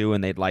glass too,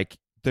 and they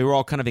were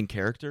all kind of in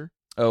character,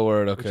 Oh,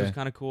 word. which Okay. was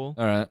kind of cool.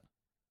 All right.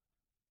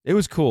 It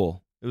was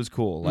cool.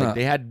 Like No.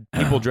 they had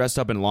people dressed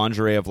up in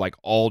lingerie of like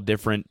all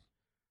different,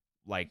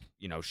 like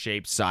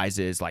shapes,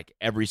 sizes, like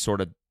every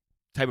sort of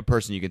type of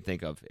person you can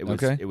think of. It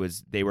was. Okay. It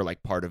was. They were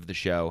like part of the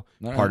show,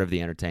 All part right. of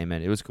the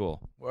entertainment. It was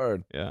cool.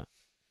 Word. Yeah.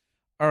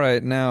 All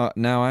right. Now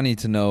I need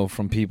to know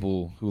from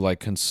people who like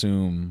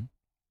consume,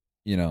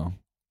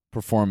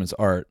 performance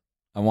art.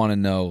 I want to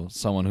know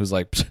someone who's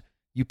like, "Psh,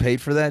 you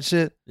paid for that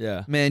shit?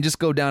 Yeah. Man, just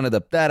go down to the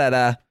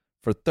da-da-da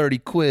for 30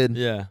 quid.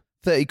 Yeah.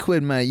 30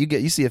 quid, man.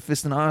 You see a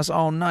Fist in the Ass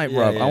all night, Yeah,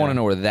 bro. I yeah. want to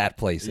know where that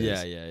place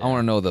is. Yeah. I want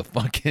to know the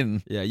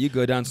fucking... Yeah. You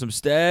go down some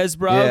stairs,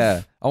 bro.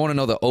 Yeah. I want to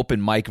know the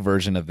open mic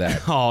version of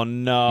that. Oh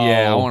no.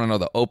 Yeah, I want to know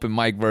the open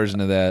mic version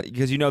of that.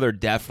 because there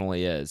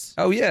definitely is.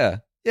 Oh, yeah.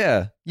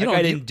 Yeah.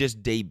 I didn't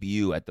just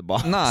debut at the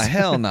box. Nah,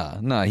 hell nah.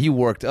 Nah, he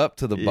worked up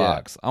to the Yeah.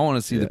 box. I want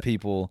to see Yeah. the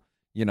people,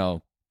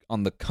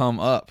 on the come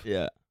up.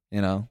 Yeah.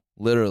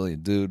 Literally,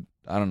 dude.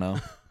 I don't know.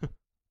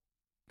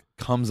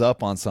 Comes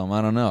up on something.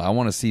 I don't know. I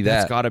want to see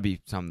That's that. got to be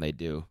something they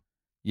do.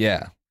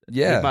 Yeah.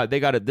 Yeah. They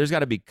got to. There's got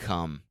to be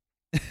cum.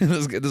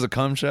 There's a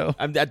cum show.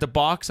 At the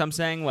box, I'm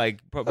saying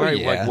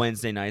probably yeah. like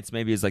Wednesday nights.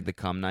 Maybe it's like the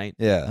cum night.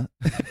 Yeah.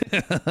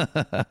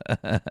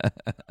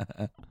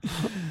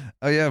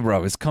 Oh, yeah,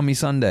 bro. It's Cummy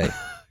Sunday.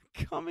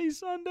 Cummy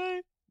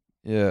Sunday.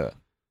 Yeah.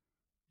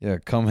 Yeah,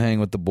 come hang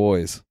with the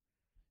boys.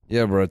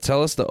 Yeah, bro.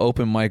 Tell us the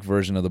open mic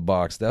version of the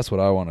box. That's what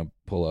I want to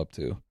pull up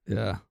to.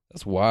 Yeah.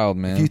 That's wild,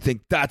 man. If you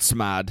think that's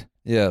mad.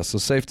 Yeah, so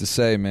safe to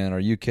say, man, our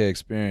UK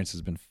experience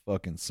has been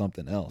fucking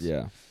something else.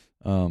 Yeah.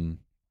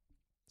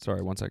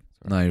 Sorry, one sec.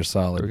 Sorry. No, you're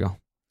solid. There we go.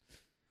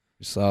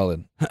 You're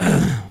solid.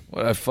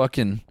 What a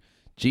fucking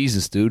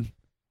Jesus, dude.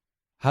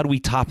 How do we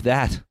top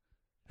that?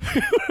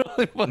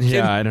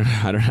 Yeah, I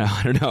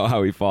don't know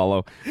how we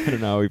follow. I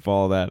don't know how we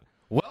follow that.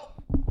 Well,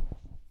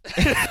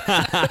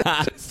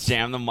 Just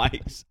jam the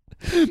mics.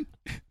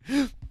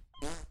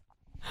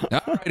 all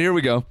right, here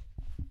we go.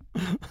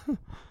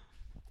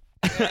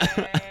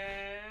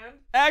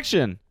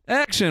 Action.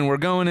 Action, we're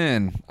going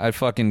in. I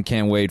fucking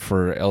can't wait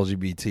for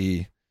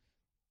LGBTQ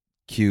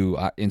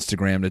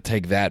Instagram to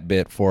take that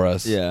bit for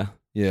us. Yeah.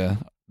 Yeah,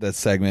 that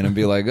segment and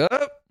be like,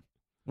 oh,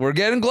 we're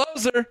getting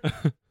closer.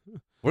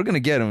 We're going to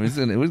get him.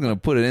 We're going to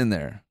put it in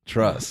there.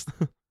 Trust.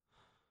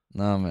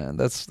 No, man,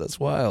 that's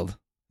wild.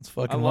 It's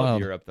fucking I love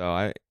wild. Europe though.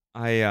 I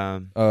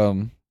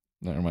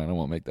Never mind, I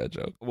won't make that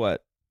joke.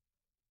 what?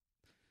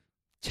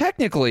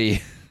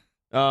 Technically.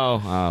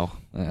 Oh.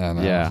 I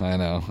know, Yeah.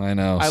 I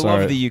know. I Sorry.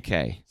 love the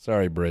UK.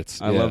 Sorry,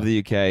 Brits. I love the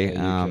UK.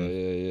 Yeah,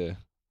 yeah.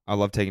 I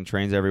love taking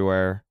trains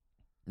everywhere.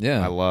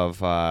 Yeah. I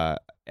love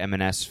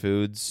M&S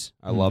foods.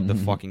 I love the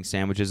fucking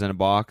sandwiches in a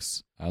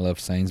box. I love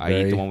I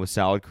Sainsbury. eat the one with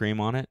salad cream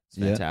on it. It's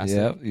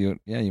fantastic.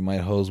 Yeah, you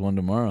might hose one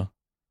tomorrow.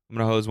 I'm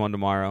gonna hose one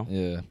tomorrow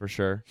Yeah. for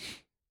sure.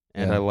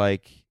 And Yeah. I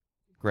like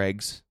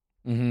Greg's.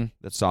 Mm-hmm.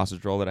 That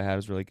sausage roll that I had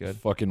is really good.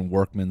 Fucking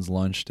workman's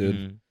lunch, dude.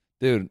 Mm.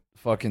 Dude,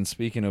 fucking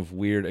speaking of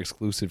weird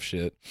exclusive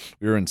shit,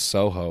 we were in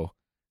Soho,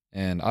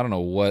 and I don't know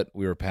what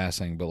we were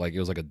passing, but like it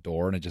was like a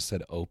door, and it just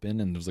said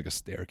open, and there was like a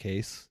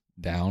staircase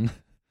down.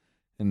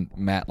 And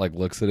Matt like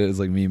looks at it. It's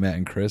like me, Matt,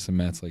 and Chris, and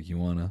Matt's like, "You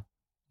wanna?"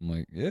 I'm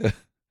like, "Yeah." And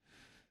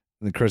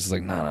then Chris is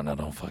like, "No,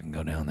 don't fucking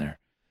go down there."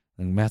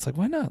 And Matt's like,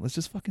 "Why not? Let's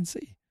just fucking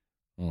see."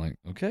 I'm like,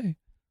 "Okay."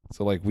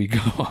 So like we go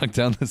walk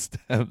down the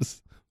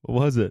steps. What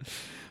was it?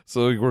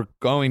 So we're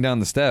going down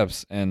the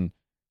steps, and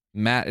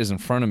Matt is in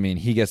front of me, and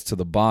he gets to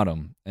the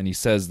bottom, and he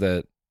says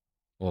that,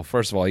 well,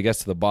 first of all, he gets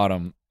to the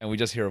bottom, and we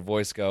just hear a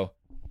voice go,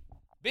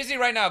 "Busy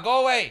right now,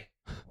 go away."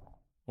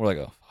 We're like,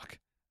 "Oh, fuck."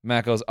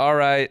 Matt goes, "All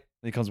right."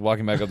 And he comes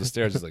walking back up the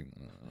stairs. He's like,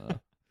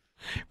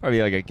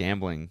 Probably like a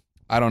gambling.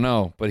 I don't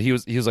know. But he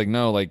was like,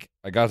 "No, like,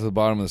 I got to the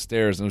bottom of the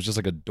stairs, and it was just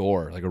like a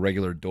door, like a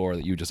regular door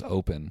that you just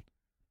open."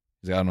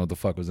 He's like, "I don't know what the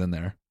fuck was in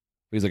there."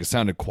 But he's like, "It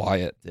sounded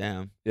quiet."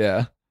 Damn.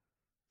 Yeah.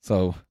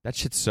 So. That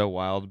shit's so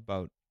wild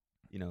about,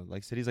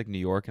 like cities like New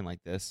York and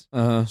like this.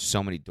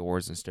 So many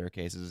doors and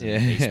staircases.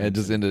 And Yeah,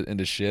 just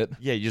into shit.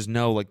 Yeah, you just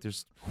know like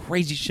there's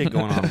crazy shit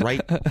going on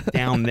right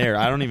down there.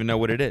 I don't even know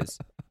what it is.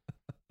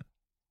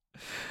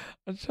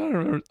 I'm trying to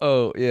remember.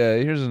 Oh, yeah,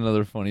 here's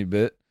another funny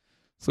bit.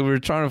 So we were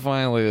trying to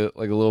find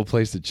like a little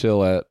place to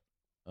chill at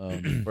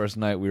first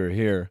night we were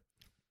here.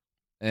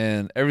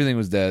 And everything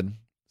was dead.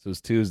 So it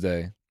was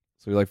Tuesday.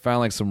 So we like found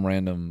like some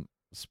random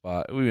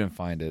spot. We didn't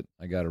find it.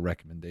 I got a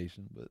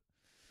recommendation, but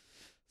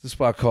it's a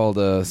spot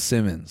called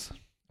Simmons.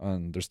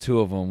 There's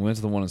two of them. We went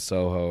to the one in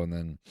Soho, and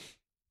then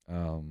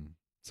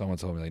someone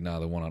told me like,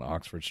 "No, the one on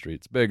Oxford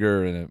Street's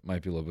bigger, and it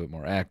might be a little bit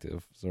more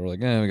active." So we're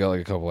like, we got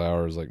like a couple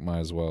hours, like might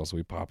as well. So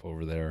we pop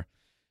over there,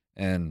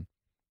 and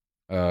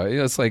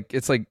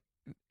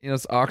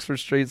it's Oxford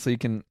Street, so you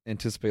can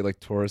anticipate like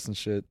tourists and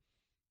shit.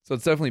 So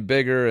it's definitely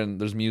bigger, and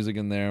there's music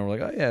in there. We're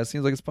like, "Oh yeah, it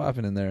seems like it's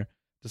popping in there,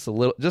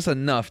 just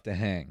enough to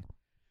hang."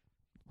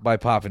 By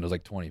popping, it was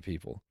like 20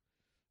 people.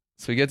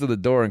 So we get to the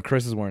door, and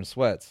Chris is wearing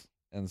sweats,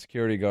 and the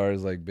security guard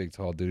is like big,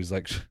 tall dude. He's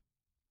like,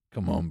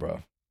 "Come on,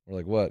 bro." We're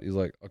like, "What?" He's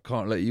like, "I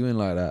can't let you in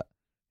like that."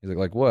 He's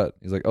like, "What?"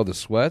 He's like, "Oh, the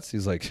sweats?"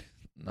 He's like,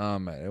 "Nah,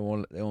 man,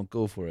 they won't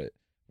go for it."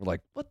 We're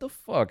like, "What the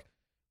fuck?"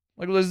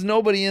 Like, well, there's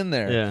nobody in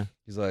there. Yeah.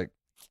 He's like,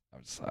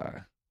 "I'm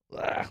sorry."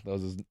 That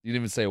was you didn't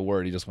even say a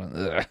word. He just went,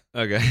 "Ugh."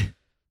 Okay.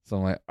 So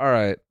I'm like, "All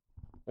right,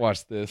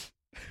 watch this."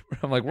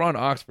 I'm like, we're on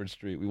Oxford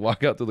Street. We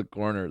walk out to the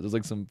corner. There's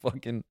like some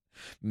fucking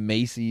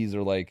Macy's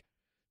or like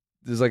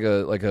there's like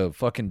a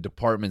fucking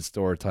department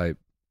store type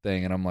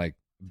thing, and I'm like,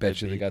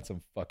 bet you they got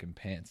some fucking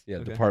pants. Yeah,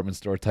 okay. Department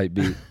store type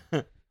beat.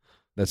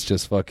 That's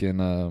just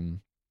fucking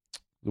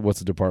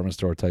what's a department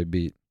store type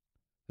beat?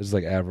 There's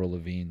like Avril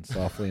Lavigne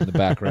softly in the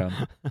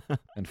background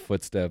and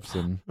footsteps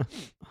and do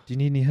you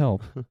need any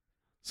help?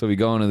 So we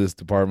go into this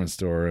department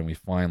store and we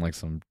find like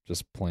some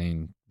just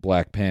plain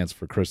black pants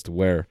for Chris to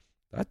wear.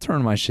 I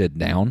turned my shit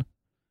down.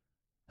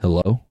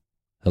 Hello?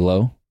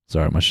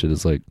 Sorry, my shit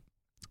is like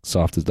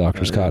soft as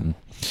doctor's cotton.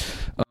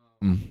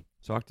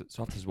 Soft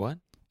as what?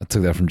 I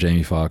took that from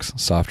Jamie Foxx.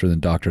 Softer than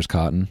doctor's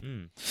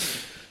cotton.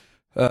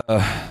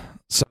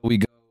 So we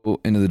go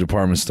into the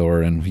department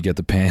store and we get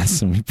the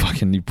pants and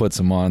you put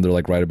some on. They're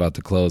like right about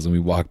to close and we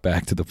walk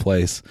back to the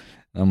place.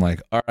 And I'm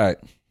like, all right.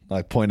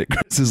 I point at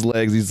Chris's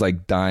legs. He's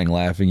like dying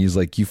laughing. He's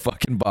like, "You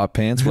fucking bought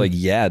pants?" We're like,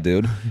 "Yeah,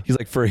 dude." He's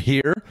like, "For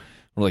here?"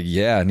 We're like,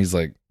 "Yeah." And he's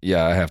like,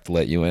 "Yeah, I have to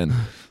let you in."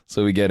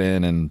 So we get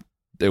in and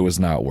it was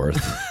not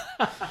worth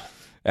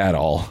at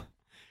all.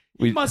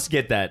 We must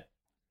get that.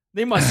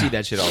 They must see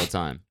that shit all the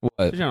time. What?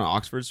 Especially on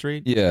Oxford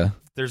Street. Yeah.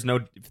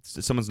 If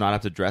someone's not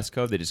up to dress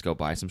code, they just go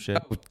buy some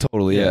shit. Oh,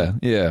 totally.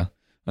 Yeah.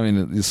 I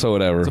mean, so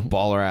whatever. It's a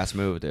baller ass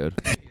move, dude.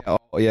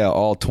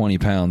 All 20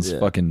 pounds. Yeah.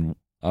 Fucking,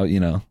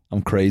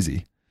 I'm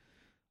crazy.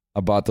 I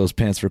bought those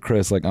pants for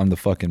Chris like I'm the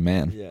fucking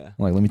man. Yeah. I'm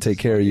like, let me take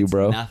care of you,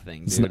 bro.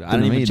 Nothing, dude. I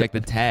didn't even check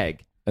the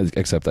tag.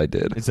 Except I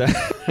did.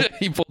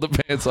 He pulled the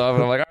pants off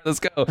and I'm like, all right,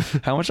 let's go.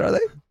 How much are they?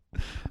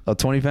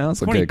 20 pounds?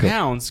 20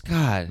 pounds?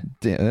 God.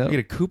 Damn. You get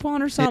a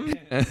coupon or something?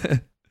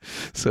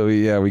 So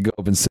we go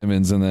up in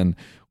Simmons and then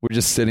we're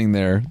just sitting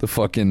there, the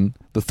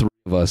three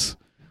of us,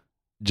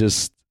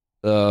 just,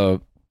 I'm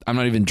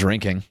not even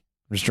drinking.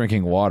 I'm just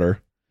drinking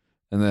water.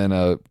 And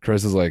then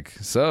Chris is like,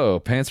 "So,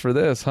 pants for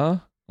this, huh?"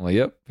 I'm like,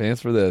 "Yep,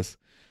 pants for this."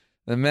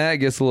 Then Matt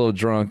gets a little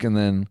drunk, and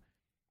then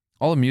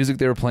all the music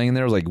they were playing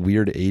there was like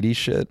weird 80s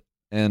shit.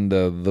 And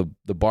the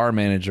bar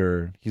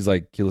manager, he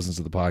listens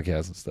to the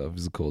podcast and stuff.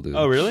 He's a cool dude.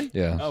 Oh, really?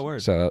 Yeah. Oh,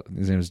 word. Shout out.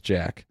 His name is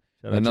Jack.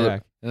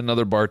 Jack.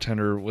 Another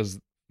bartender was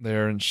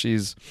there, and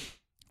she's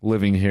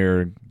living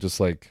here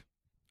just like,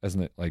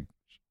 isn't it? Like,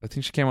 I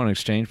think she came on an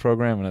exchange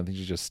program, and I think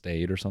she just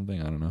stayed or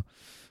something. I don't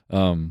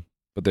know.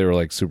 But they were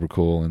like super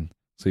cool, and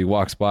so he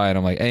walks by, and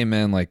I'm like, "Hey,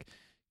 man, like,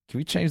 can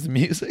we change the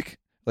music?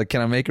 Like,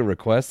 can I make a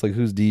request? Like,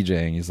 who's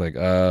DJing?" He's like,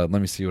 let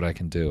me see what I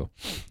can do."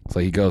 So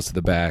he goes to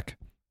the back.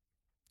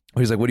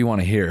 He's like, "What do you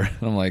want to hear?"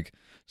 And I'm like,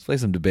 "Just play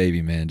some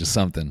DaBaby, man, just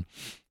something."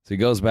 So he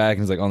goes back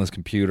and he's like on his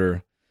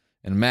computer,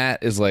 and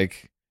Matt is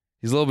like,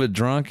 he's a little bit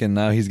drunk, and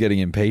now he's getting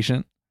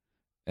impatient.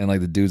 And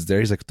like the dude's there,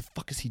 he's like, "What the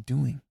fuck is he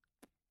doing?"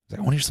 He's like,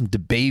 I want to hear some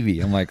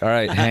DaBaby. I'm like, all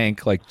right,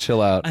 Hank, like chill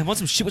out. I want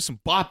some shit with some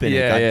bop in it.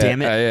 God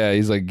damn it. Yeah.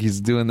 He's like,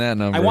 he's doing that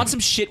number. I want some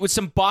shit with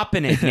some bop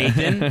in it,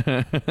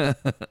 Nathan.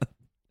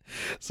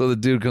 So the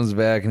dude comes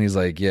back and he's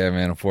like, yeah,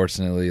 man,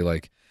 unfortunately,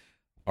 like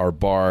our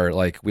bar,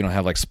 like we don't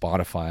have like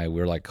Spotify.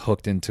 We're like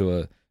hooked into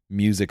a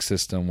music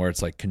system where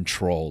it's like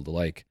controlled.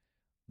 Like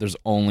there's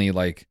only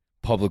like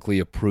publicly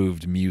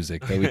approved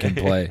music that we can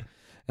play.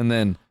 And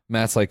then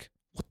Matt's like,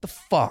 what the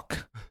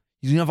fuck?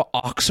 You didn't have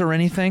an aux or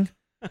anything?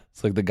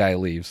 It's like the guy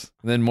leaves.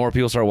 And then more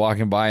people start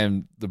walking by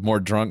and the more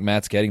drunk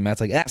Matt's getting,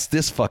 Matt's like, ask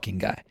this fucking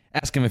guy.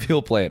 Ask him if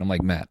he'll play it. I'm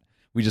like, Matt,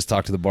 we just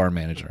talked to the bar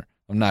manager.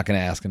 I'm not going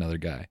to ask another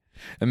guy.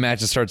 And Matt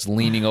just starts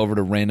leaning over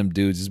to random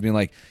dudes, just being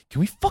like, can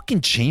we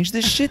fucking change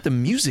this shit? The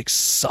music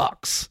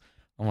sucks.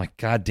 I'm like,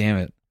 God damn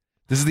it.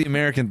 This is the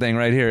American thing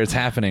right here. It's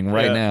happening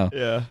right now.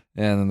 Yeah.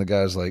 And then the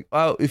guy's like,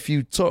 oh, if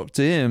you talk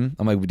to him.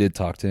 I'm like, we did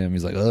talk to him.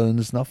 He's like, oh,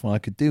 there's nothing I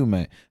could do,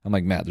 mate. I'm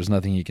like, Matt, there's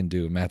nothing you can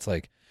do. Matt's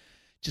like,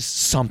 just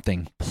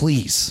something,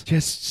 please.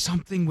 Just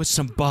something with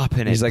some bop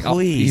in it, He's like,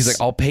 please.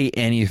 I'll pay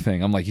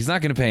anything. I'm like, he's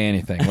not going to pay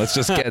anything. Let's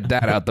just get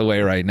that out the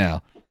way right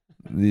now.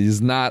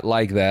 He's not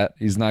like that.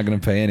 He's not going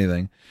to pay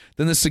anything.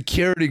 Then the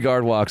security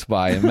guard walks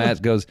by and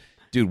Matt goes,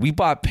 dude, we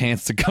bought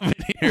pants to come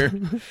in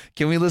here.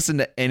 Can we listen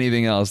to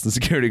anything else? The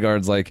security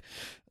guard's like,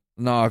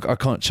 no, I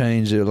can't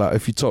change it. Like,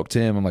 if you talk to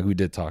him, I'm like, we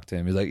did talk to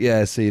him. He's like,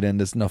 yeah, see, then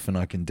there's nothing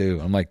I can do.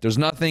 I'm like, there's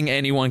nothing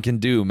anyone can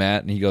do,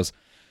 Matt. And he goes,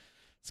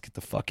 let's get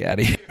the fuck out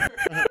of here.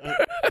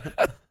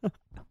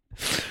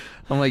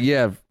 I'm like,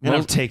 yeah. And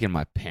I'm taking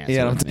my pants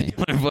Yeah, I'm with me.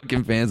 taking my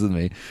fucking pants with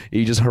me.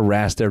 You just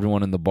harassed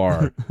everyone in the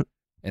bar.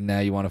 And now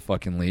you want to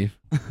fucking leave?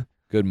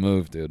 Good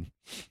move, dude.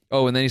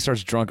 Oh, and then he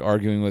starts drunk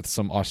arguing with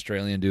some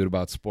Australian dude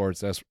about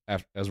sports as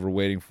we're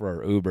waiting for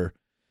our Uber.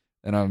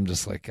 And I'm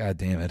just like, God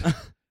damn it.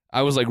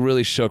 I was like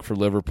really shook for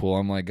Liverpool.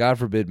 I'm like, God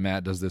forbid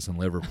Matt does this in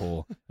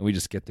Liverpool and we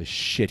just get the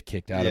shit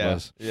kicked out of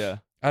us. Yeah.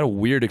 I had a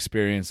weird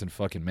experience in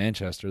fucking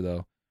Manchester,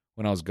 though.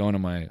 When I was going to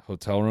my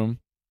hotel room,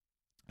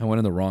 I went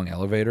in the wrong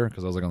elevator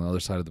because I was like on the other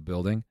side of the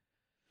building.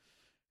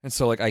 And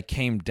so like I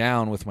came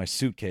down with my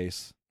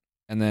suitcase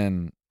and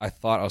then I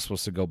thought I was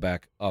supposed to go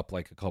back up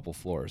like a couple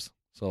floors.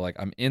 So like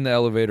I'm in the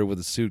elevator with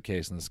a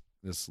suitcase and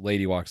this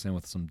lady walks in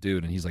with some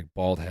dude and he's like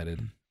bald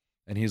headed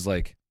and he's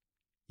like,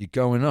 you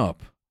going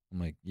up? I'm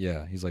like,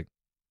 yeah. He's like,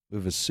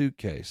 with a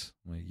suitcase?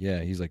 I'm like,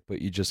 yeah. He's like,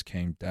 but you just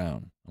came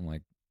down. I'm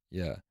like,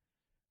 yeah.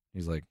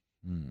 He's like,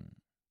 And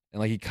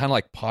like he kind of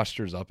like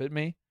postures up at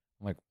me.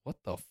 I'm like, what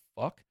the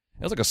fuck?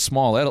 It was like a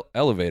small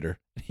elevator.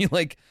 He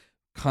like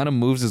kind of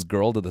moves his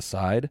girl to the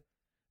side.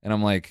 And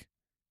I'm like,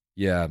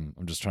 yeah,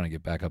 I'm just trying to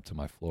get back up to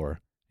my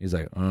floor. He's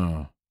like,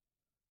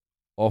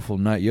 awful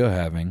night you're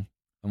having.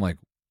 I'm like,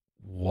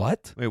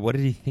 what? Wait, what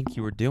did he think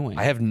you were doing?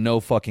 I have no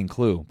fucking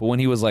clue. But when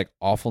he was like,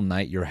 awful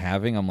night you're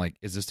having, I'm like,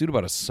 is this dude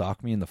about to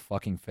sock me in the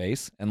fucking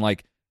face? And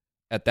like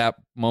at that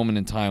moment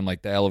in time,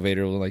 like the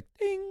elevator was like,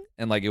 ding.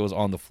 And like it was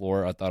on the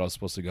floor I thought I was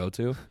supposed to go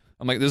to.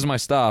 I'm like, this is my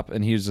stop.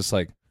 And he was just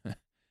like,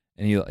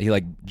 and he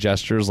like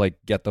gestures like,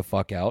 get the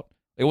fuck out.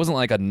 It wasn't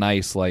like a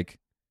nice like,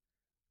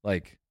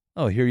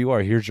 oh, here you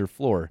are. Here's your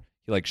floor.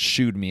 He like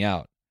shooed me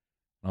out.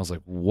 And I was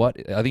like, what?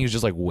 I think he was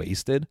just like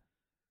wasted.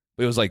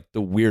 But it was like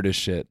the weirdest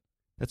shit.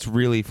 That's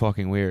really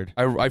fucking weird.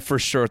 I for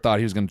sure thought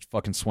he was going to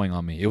fucking swing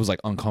on me. It was like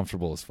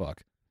uncomfortable as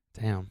fuck.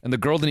 Damn. And the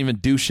girl didn't even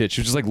do shit.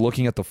 She was just like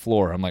looking at the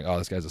floor. I'm like, oh,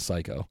 this guy's a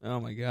psycho. Oh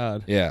my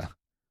God. Yeah.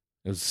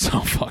 It was so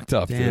fucked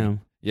up, Damn. dude.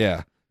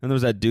 Yeah. And there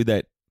was that dude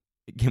that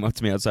came up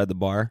to me outside the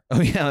bar.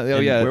 Oh, yeah. Oh,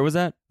 And yeah. Where was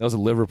that? That was in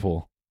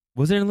Liverpool.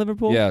 Was it in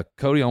Liverpool? Yeah.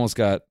 Cody almost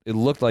got, it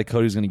looked like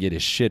Cody was going to get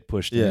his shit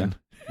pushed in.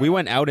 We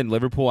went out in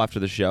Liverpool after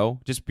the show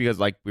just because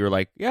like we were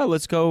like, yeah,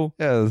 let's go.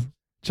 Yeah.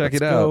 Check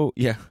Let's it go. out.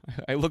 Yeah.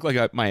 I looked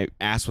like my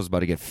ass was about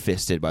to get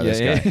fisted by this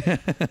guy.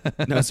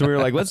 Yeah. No, so we were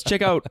like, let's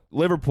check out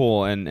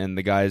Liverpool, and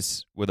the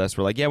guys with us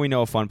were like, yeah, we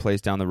know a fun place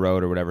down the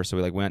road or whatever. So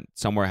we like went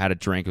somewhere, had a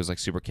drink. It was like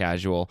super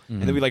casual,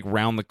 and then we like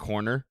round the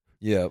corner,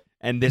 Yeah.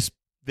 and this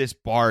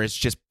bar is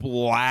just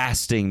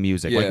blasting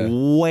music, Yeah. like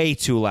way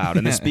too loud,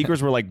 and the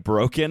speakers were like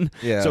broken,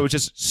 Yeah. so it was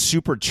just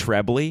super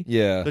trebly.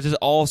 Yeah. They're just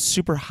all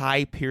super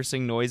high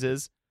piercing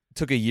noises.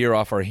 Took a year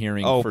off our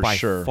hearing for by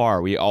sure.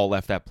 far, we all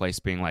left that place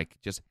being like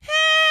just.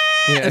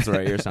 Yeah. That's what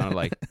our ear sounded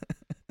like.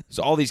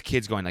 So all these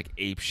kids going like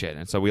ape shit,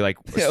 and so we like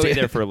Yeah, stayed yeah.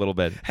 there for a little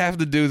bit. Half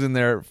the dudes in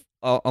there,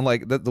 I'm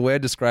like, the way I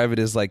describe it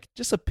is like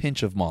just a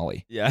pinch of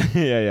Molly. Yeah,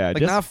 yeah.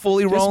 Like not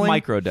fully rolling.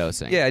 micro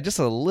dosing. Yeah, just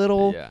a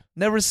little. Yeah.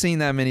 Never seen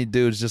that many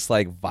dudes just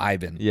like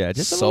vibing. Yeah,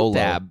 just a solo. little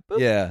dab. Boop.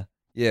 Yeah,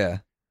 yeah.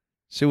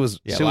 She was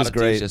Yeah, she a lot was of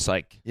dudes great. just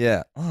like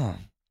Yeah. Oh.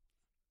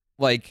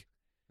 Like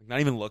not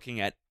even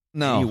looking at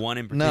no. anyone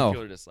in No.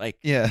 particular, just like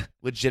Yeah.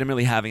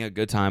 legitimately having a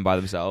good time by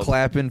themselves.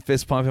 Clapping,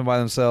 fist pumping by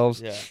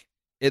themselves. Yeah.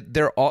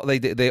 They're all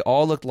they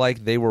all looked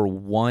like they were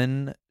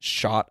one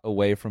shot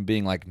away from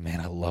being like, man,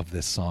 I love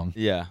this song.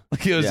 Yeah.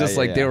 Like it was Yeah, just yeah,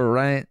 like they yeah. were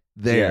right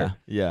there.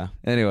 Yeah.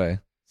 Anyway,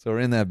 so we're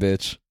in that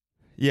bitch.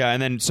 Yeah,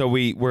 and then so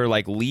we were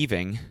like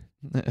leaving,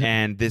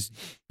 and this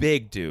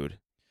big dude.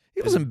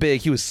 He wasn't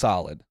big. He was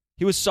solid.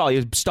 He was solid. He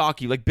was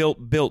stocky, like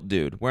built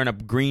dude, wearing a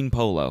green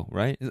polo,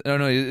 right?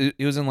 No,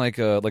 he was in like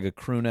a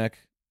crew neck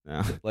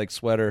No. like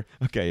sweater.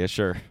 Okay, yeah,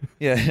 sure.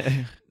 Yeah. I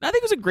think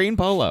it was a green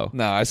polo.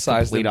 No, I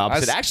sized Complete him.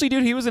 opposite. Actually,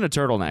 dude, he was in a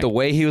turtleneck. The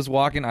way he was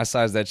walking, I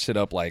sized that shit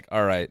up like,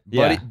 all right.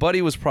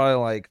 Buddy was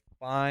probably like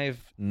 5'9",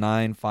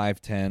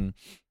 5'10",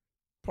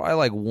 probably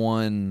like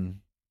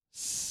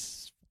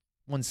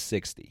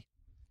 160.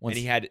 And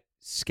he had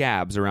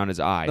scabs around his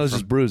eye. No, it was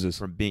just bruises.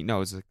 From being it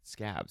was like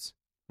scabs.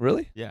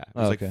 Really? Yeah, it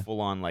was okay. like full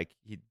on, like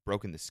he'd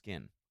broken the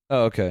skin.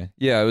 Oh, okay.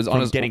 Yeah, it was from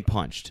on his getting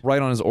punched.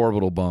 right on his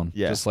orbital bone.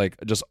 Yeah,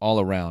 just all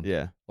around.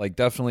 Yeah, like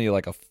definitely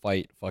like a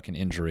fight fucking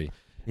injury.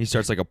 He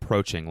starts like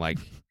approaching, like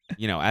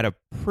at a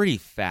pretty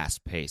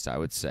fast pace. I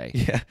would say.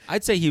 Yeah,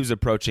 I'd say he was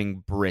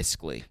approaching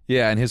briskly.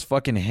 Yeah, and his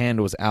fucking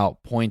hand was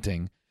out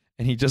pointing,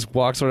 and he just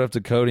walks right up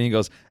to Cody and he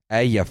goes,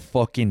 "Hey, you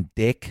fucking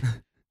dick."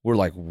 We're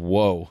like,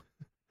 whoa.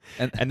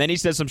 And then he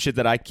says some shit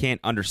that I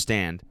can't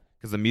understand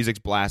because the music's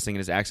blasting and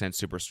his accent's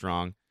super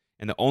strong.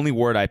 And the only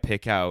word I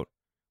pick out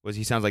was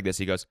he sounds like this.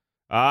 He goes,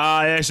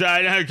 yes,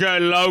 I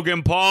got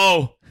Logan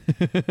Paul.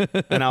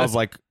 And I was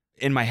like,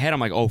 in my head,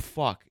 I'm like, oh,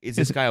 fuck. Is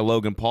this guy a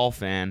Logan Paul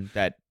fan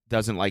that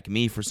doesn't like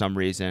me for some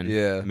reason?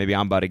 Yeah. Maybe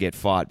I'm about to get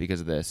fought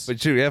because of this.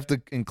 But you have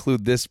to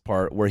include this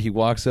part where he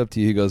walks up to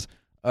you. He goes,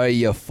 "Oh,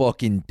 you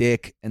fucking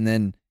dick." And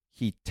then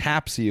he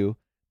taps you.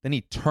 Then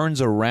he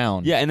turns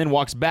around. Yeah, and then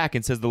walks back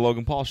and says the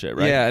Logan Paul shit,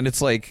 right? Yeah, and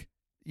it's like,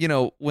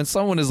 when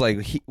someone is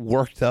like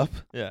worked up,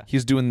 yeah,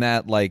 he's doing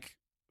that like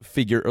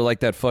figure or like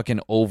that fucking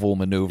oval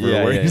maneuver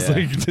where he's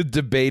like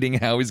debating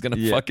how he's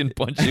gonna fucking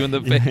punch you in the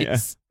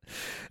face.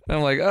 And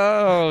I'm like,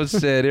 oh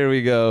shit, here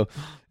we go.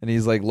 And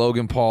he's like,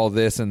 Logan Paul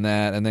this and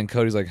that, and then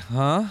Cody's like,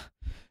 huh?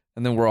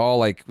 And then we're all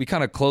like, we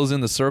kind of close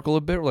in the circle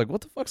a bit. We're like, what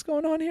the fuck's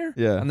going on here?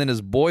 Yeah. And then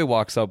his boy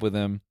walks up with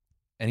him,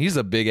 and he's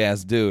a big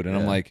ass dude, and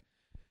I'm like.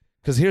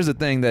 Because here's the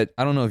thing that,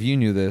 I don't know if you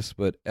knew this,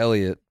 but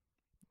Elliot,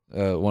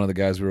 one of the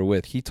guys we were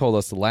with, he told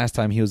us the last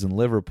time he was in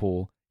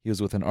Liverpool, he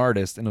was with an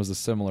artist, and it was a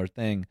similar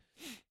thing.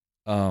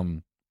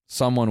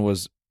 Someone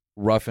was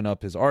roughing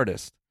up his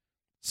artist.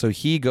 So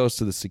he goes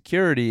to the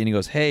security, and he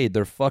goes, "Hey,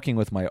 they're fucking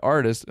with my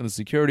artist." And the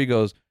security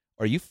goes,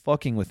 "Are you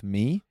fucking with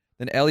me?"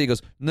 Then Elliot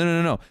goes,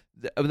 No.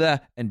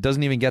 And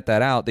doesn't even get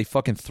that out. They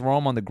fucking throw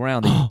him on the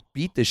ground. They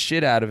beat the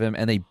shit out of him,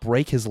 and they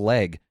break his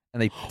leg.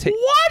 And they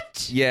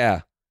What?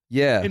 Yeah.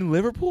 Yeah. In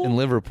Liverpool? In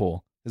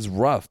Liverpool. It's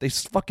rough. They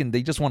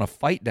just want to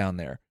fight down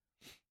there.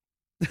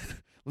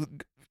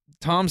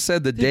 Tom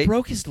said They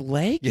broke his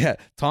leg? Yeah.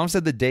 Tom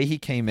said the day he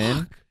came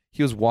in,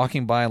 he was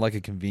walking by like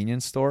a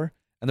convenience store,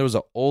 and there was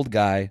an old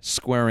guy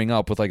squaring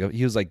up with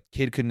he was like,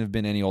 kid couldn't have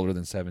been any older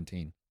than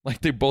 17.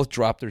 Like they both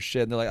dropped their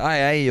shit and they're like,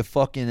 "Aye, you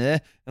fucking eh."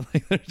 And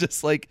like they're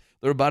just like,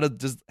 they're about to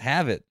just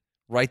have it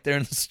right there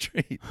in the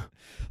street.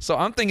 So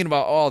I'm thinking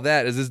about all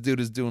that as this dude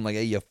is doing like,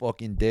 "Hey, you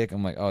fucking dick."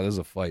 I'm like, oh, there's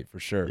a fight for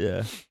sure.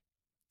 Yeah.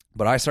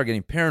 But I start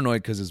getting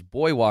paranoid because his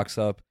boy walks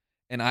up,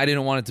 and I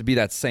didn't want it to be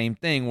that same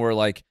thing where we're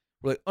like,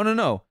 oh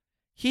no.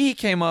 He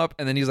came up,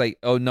 and then he's like,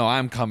 "Oh no,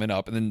 I'm coming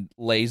up," and then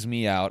lays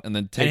me out, and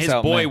then takes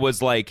out. And his boy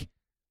was like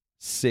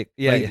sick.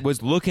 Yeah,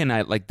 was looking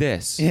at like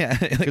this. Yeah,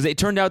 because it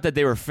turned out that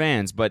they were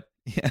fans, but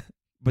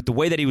the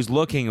way that he was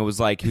looking, it was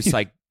like he was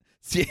like,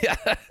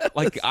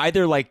 like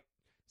either like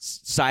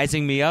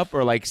sizing me up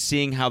or like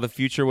seeing how the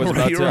future was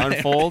about to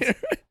unfold.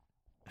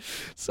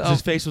 So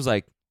his face was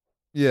like,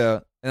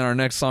 yeah. And our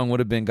next song would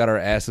have been "Got Our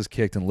Asses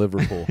Kicked in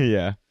Liverpool."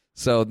 Yeah.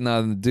 So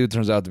now the dude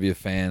turns out to be a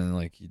fan, and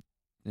like he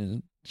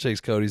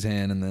shakes Cody's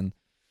hand, and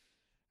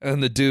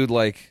the dude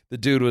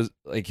was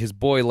like, his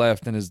boy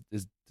left, and his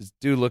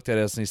dude looked at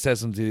us and he said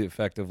something to the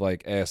effect of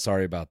like,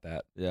 sorry about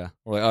that. Yeah.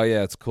 We're like, oh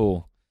yeah, it's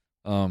cool.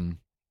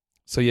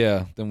 So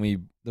yeah, then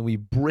we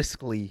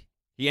briskly.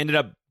 He ended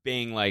up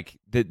being like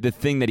the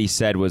thing that he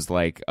said was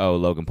like, oh,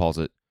 Logan Paul is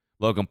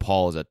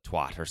a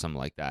twat or something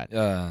like that.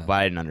 But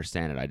I didn't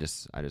understand it. I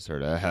just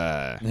heard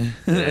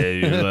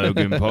hey,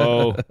 Logan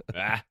Paul.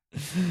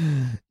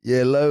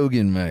 Yeah,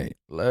 Logan, mate.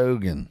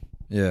 Logan.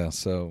 Yeah,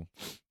 so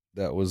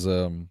that was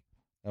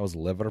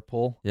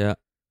Liverpool. Yeah.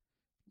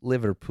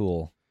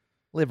 Liverpool.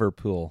 And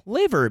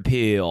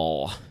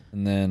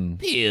then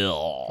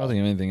I don't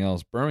think of anything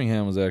else.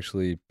 Birmingham was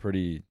actually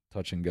pretty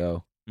touch and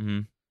go.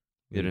 Mm-hmm.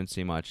 You didn't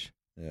see much.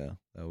 Yeah.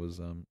 That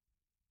was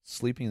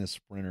sleeping in the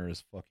Sprinter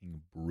is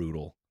fucking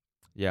brutal.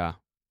 Yeah.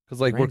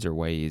 Because like trains are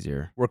way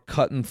easier. We're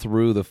cutting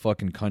through the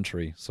fucking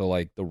country, so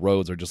like the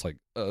roads are just like,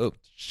 oh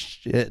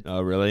shit.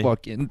 Oh really?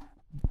 Fucking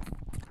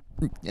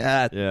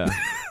yeah. I'm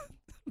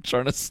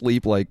trying to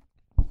sleep like.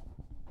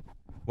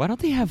 Why don't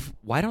they have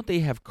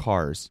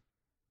cars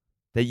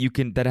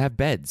that have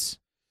beds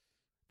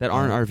that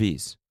aren't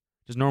RVs?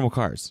 Just normal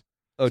cars.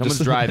 Oh, someone's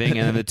driving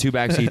and then the two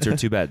back seats are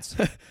two beds.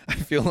 I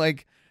feel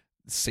like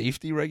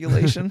safety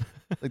regulation.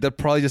 Like that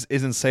probably just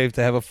isn't safe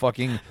to have a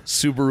fucking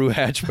Subaru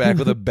hatchback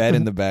with a bed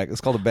in the back.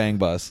 It's called a bang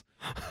bus.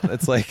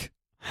 It's like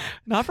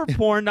not for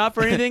porn, not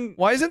for anything.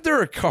 Why isn't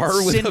there a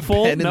car with a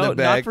bed in the back?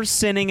 Not for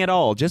sinning at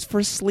all. Just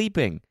for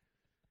sleeping.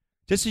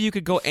 Just so you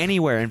could go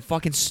anywhere and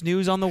fucking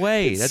snooze on the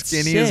way. That's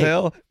skinny sick. as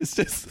hell. It's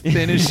just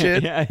thin as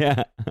shit.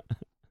 Yeah.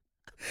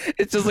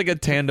 It's just like a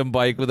tandem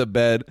bike with a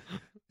bed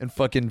and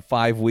fucking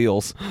 5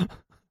 wheels.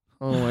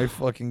 Oh my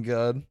fucking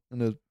god!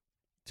 And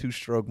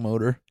two-stroke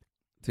motor.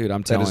 Dude,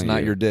 I'm telling you. That is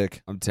not your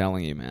dick. I'm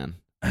telling you, man.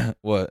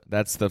 What?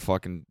 That's the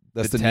fucking...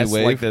 That's the Tesla,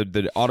 new wave? Like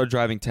the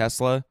auto-driving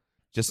Tesla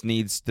just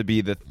needs to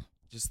be the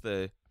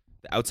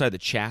outside the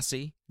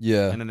chassis.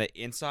 Yeah. And then the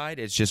inside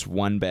is just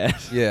one bed.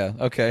 Yeah,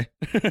 okay.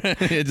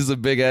 It's just a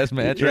big-ass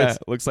mattress. Yeah,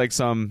 looks like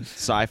some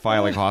sci-fi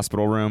like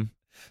hospital room.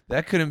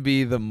 That couldn't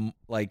be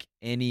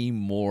any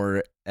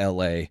more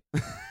LA.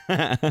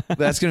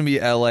 That's going to be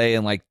LA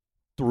in like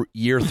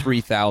year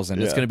 3000.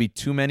 Yeah. It's going to be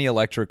too many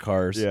electric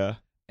cars. Yeah.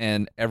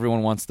 And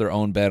everyone wants their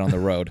own bed on the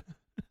road.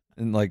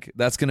 And like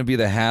that's going to be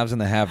the haves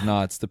and the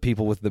have-nots, the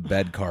people with the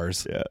bed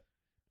cars. Yeah.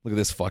 Look at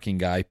this fucking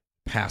guy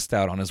passed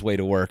out on his way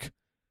to work.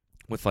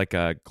 With like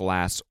a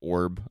glass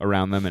orb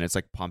around them, and it's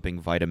like pumping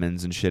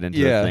vitamins and shit into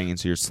the thing, and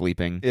so you're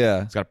sleeping.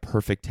 Yeah. It's got a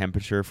perfect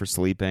temperature for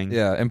sleeping.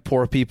 Yeah, and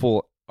poor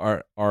people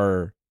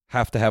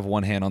have to have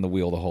one hand on the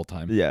wheel the whole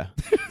time. Yeah.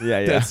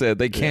 Yeah, That's it.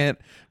 They can't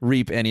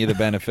reap any of the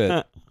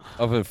benefit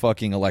of a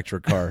fucking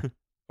electric car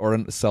or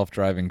a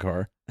self-driving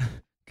car.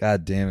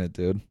 God damn it,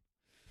 dude.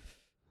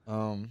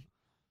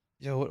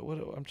 Yeah,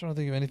 what I'm trying to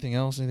think of anything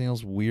else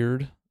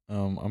weird.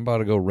 I'm about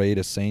to go raid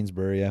a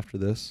Sainsbury after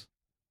this.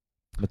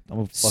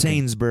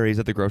 Sainsbury's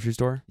at the grocery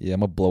store? Yeah, I'm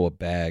going to blow a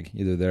bag,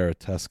 either there or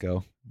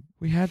Tesco.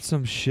 We had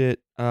some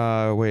shit.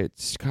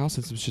 Wait, Kyle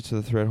sent some shit to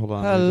the thread. Hold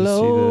on. Hello. Let me just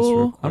see this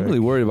real quick. I'm really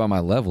worried about my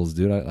levels,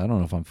 dude. I don't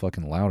know if I'm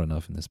fucking loud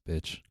enough in this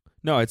bitch.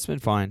 No, it's been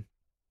fine.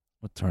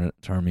 Turn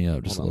me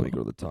up just a little. Let me go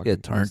to the talk.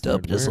 Get turned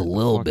up just a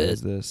little bit.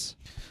 Is this?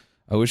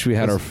 I wish we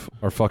had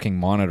our fucking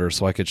monitor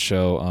so I could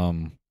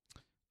show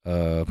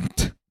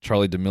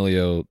Charlie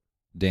D'Amelio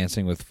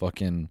dancing with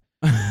fucking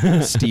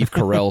Steve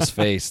Carell's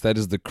face. That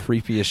is the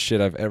creepiest shit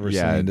I've ever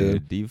seen,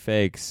 dude.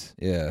 Deepfakes.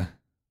 Yeah.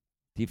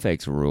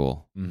 Deepfakes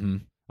rule. Mm-hmm.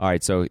 All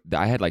right, so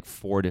I had like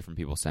 4 different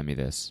people send me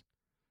this.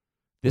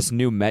 This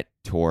new Met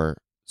tour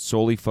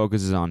solely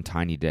focuses on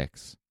tiny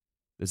dicks.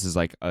 This is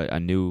like a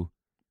new...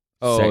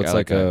 Oh, it's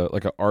like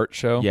a art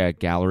show? Yeah,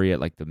 gallery at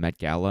like the Met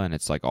Gala, and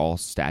it's like all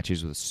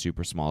statues with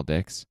super small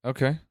dicks.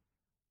 Okay.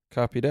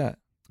 Copy that.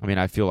 I mean,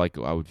 I feel like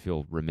I would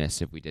feel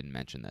remiss if we didn't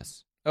mention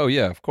this. Oh,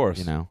 yeah, of course.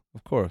 You know?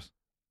 Of course.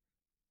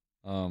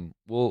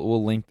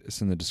 We'll link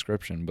this in the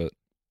description, but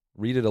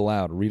read it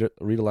aloud. Read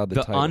aloud the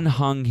title. The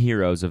Unhung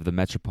Heroes of the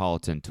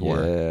Metropolitan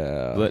Tour.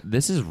 Yeah. But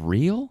this is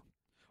real?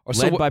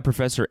 Led by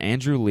Professor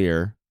Andrew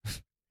Lear,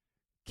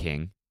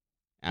 king.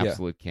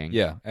 Absolute king.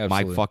 Yeah,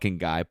 absolutely. My fucking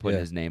guy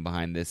putting his name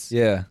behind this.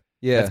 Yeah.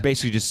 Yeah. That's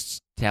basically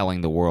just telling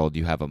the world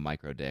you have a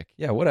micro dick.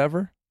 Yeah,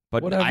 whatever.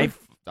 But whatever.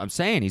 I'm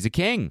saying he's a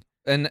king.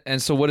 And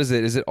so what is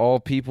it? Is it all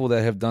people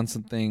that have done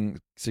something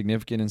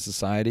significant in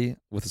society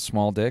with a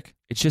small dick?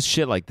 It's just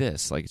shit like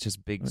this. Like, it's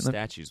just big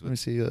statues with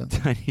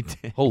tiny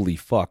dicks. Holy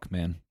fuck,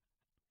 man.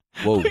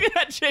 Whoa. Look at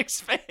that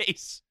chick's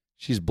face.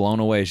 She's blown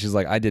away. She's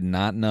like, I did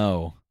not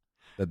know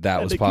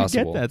that was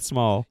possible. Get that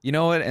small. You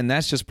know what? And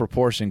that's just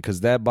proportion,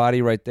 because that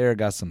body right there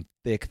got some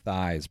thick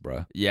thighs,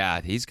 bro.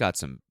 Yeah, he's got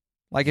some.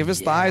 Like, if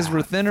his thighs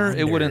were thinner,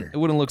 it wouldn't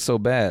look so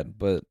bad.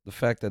 But the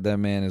fact that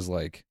man is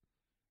like,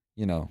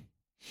 you know,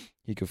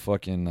 he could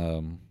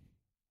fucking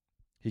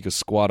he could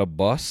squat a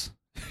bus.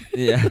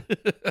 Yeah.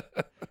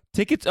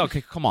 Tickets.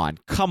 Okay, come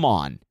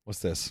on. What's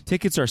this?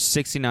 Tickets are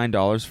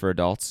 $69 for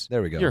adults.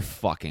 There we go. You're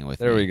fucking with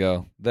me. There we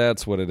go.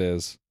 That's what it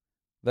is.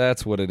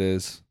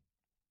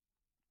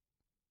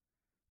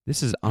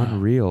 This is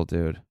unreal,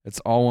 dude. It's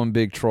all one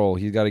big troll.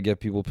 He's got to get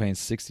people paying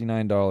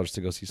 $69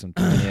 to go see some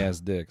tiny ass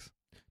dicks.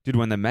 Dude,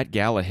 when the Met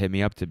Gala hit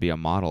me up to be a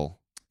model.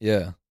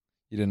 Yeah.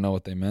 You didn't know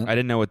what they meant? I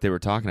didn't know what they were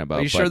talking about.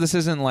 Are you sure this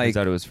isn't like... I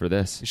thought it was for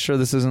this. You sure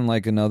this isn't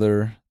like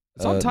another...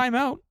 It's on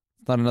timeout.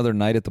 It's not another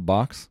night at the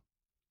box?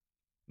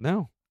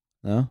 No.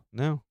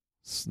 No?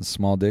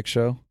 Small dick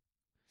show?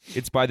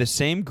 It's by the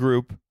same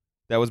group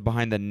that was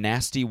behind the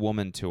Nasty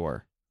Woman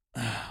tour.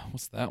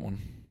 What's that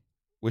one?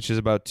 Which is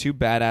about 2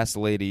 badass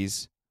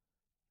ladies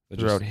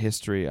throughout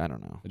history. I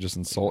don't know. They just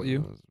insult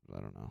you? I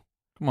don't know.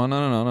 Come on,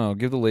 no.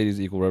 Give the ladies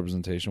equal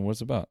representation.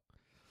 What's it about?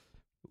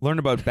 Learn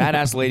about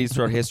badass ladies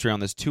throughout history on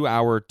this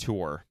 2-hour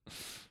tour.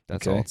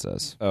 That's all it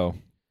says. Oh.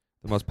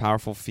 The most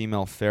powerful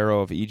female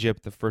pharaoh of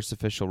Egypt, the first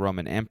official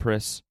Roman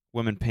empress,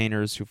 women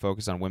painters who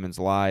focus on women's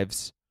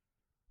lives,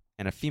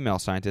 and a female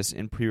scientist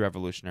in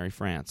pre-revolutionary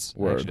France.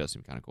 Word. That actually does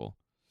seem kind of cool.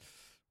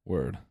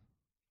 Word.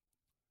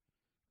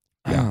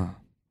 Yeah.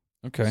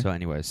 Okay. So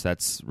anyways,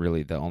 that's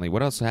really the only...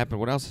 What else happened?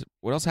 What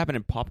else happened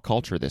in pop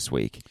culture this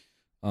week?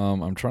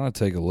 I'm trying to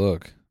take a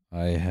look.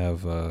 I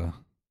have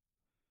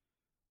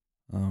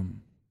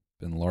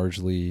been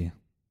largely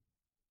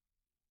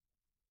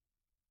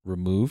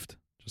removed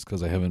just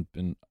because I haven't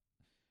been...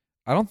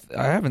 I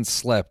haven't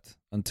slept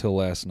until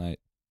last night.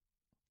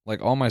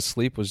 Like, all my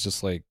sleep was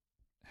just like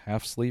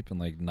half sleep and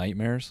like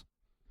nightmares.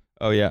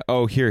 Oh yeah.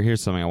 Oh,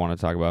 here's something I want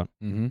to talk about.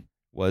 Mm-hmm.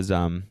 Was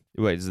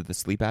wait, is it the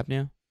sleep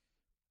apnea?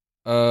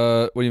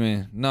 What do you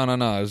mean? No.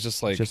 It was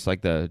just like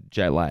the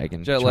jet lag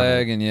and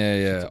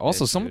yeah.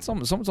 Also, someone told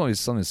me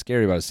something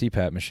scary about a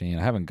CPAP machine.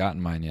 I haven't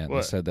gotten mine yet.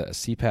 They said that a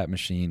CPAP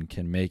machine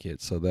can make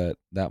it so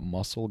that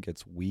muscle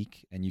gets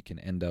weak and you can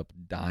end up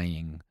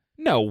dying.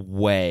 No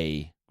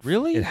way.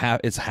 Really?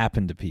 It's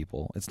happened to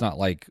people. It's not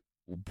like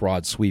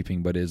broad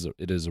sweeping, but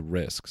it is a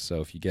risk.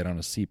 So if you get on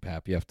a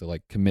CPAP, you have to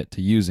like commit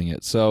to using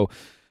it. So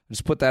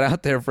just put that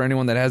out there for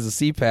anyone that has a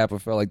CPAP. I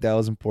felt like that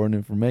was important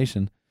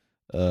information.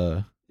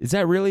 Is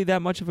that really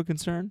that much of a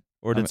concern,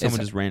 or did someone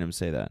just random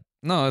say that?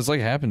 No, it's like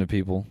happened to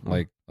people,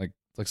 like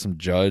some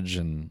judge,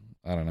 and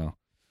I don't know.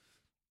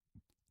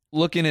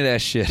 Look into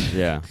that shit.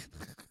 Yeah.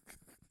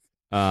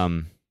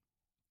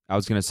 I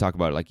was gonna talk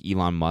about like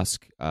Elon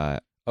Musk.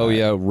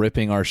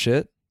 Ripping our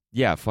shit.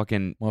 Yeah,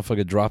 fucking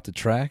motherfucker dropped the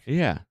track.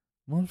 Yeah,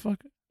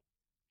 motherfucker.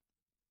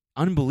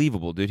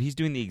 Unbelievable, dude. He's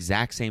doing the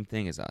exact same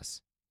thing as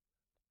us.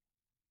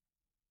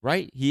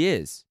 Right? He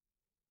is.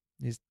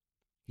 He's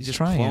just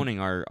trying cloning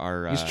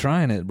our He's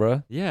trying it,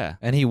 bro. Yeah.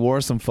 And he wore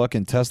some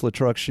fucking Tesla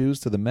truck shoes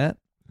to the Met.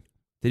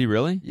 Did he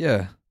really?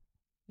 Yeah.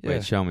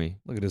 Wait, show me.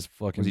 Look at his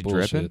fucking Was he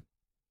bullshit. dripping?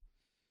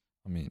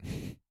 I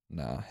mean,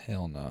 nah,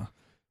 hell no.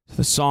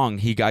 The song,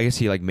 I guess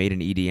he like made an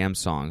EDM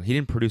song. He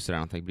didn't produce it, I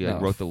don't think, but he like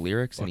No, wrote the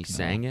lyrics and he fuck no.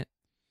 sang it.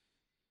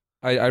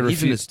 I He's in the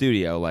refuse.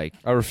 studio, like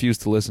I refuse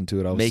to listen to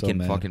it. I was making so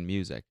mad. fucking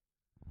music.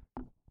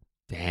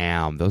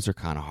 Damn, those are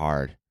kind of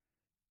hard.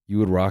 You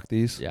would rock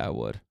these? Yeah, I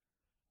would.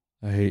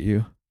 I hate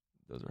you.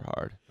 Those are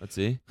hard. Let's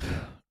see.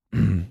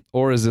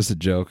 Or is this a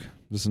joke?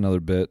 This another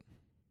bit?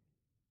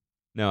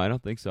 No, I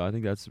don't think so. I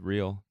think that's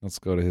real. Let's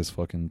go to his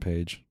fucking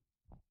page.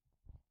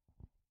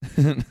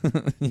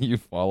 You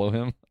follow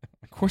him?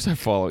 Of course I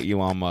follow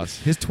Elon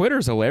Musk. His Twitter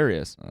is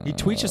hilarious. He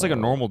tweets just like a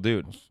normal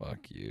dude. Fuck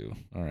you.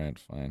 All right,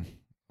 fine.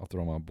 I'll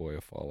throw my boy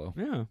a follow.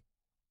 Yeah.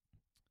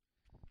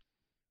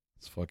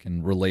 It's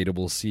fucking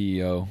relatable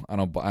CEO. I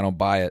don't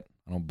buy it.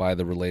 I don't buy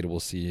the relatable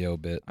CEO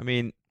bit. I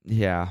mean,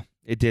 yeah,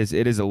 it is.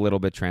 It is a little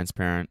bit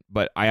transparent,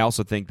 but I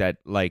also think that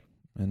like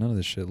Man, none of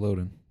this shit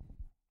loading.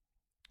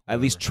 at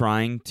least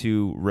trying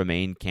to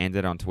remain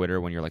candid on Twitter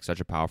when you're like such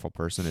a powerful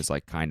person is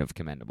like kind of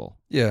commendable.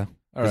 Yeah.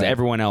 All Because right.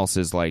 everyone else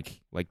is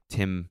like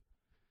Tim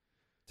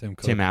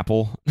Cook. Tim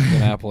Apple.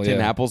 Tim Apple, Tim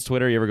yeah. Apple's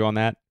Twitter. You ever go on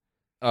that?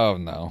 Oh,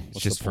 no. It's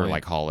What's just the for point?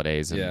 like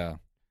holidays. And Yeah.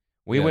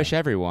 we Yeah. wish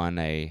everyone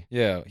a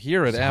Yeah.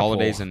 Here at Apple.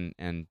 holidays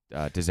and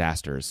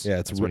disasters. Yeah,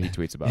 it's That's what he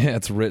tweets about. Yeah,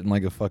 it's written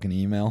like a fucking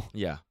email.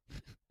 Yeah.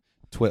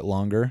 Twit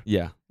longer.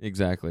 Yeah,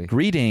 exactly.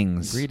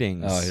 Greetings.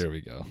 Greetings. Oh, here we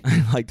go.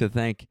 I'd like to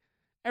thank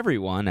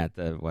everyone at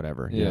the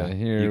whatever. Yeah,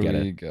 here you get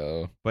we it.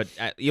 go. But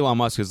Elon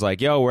Musk is like,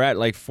 yo, we're at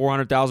like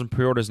 400,000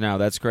 pre-orders now.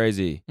 That's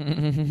crazy.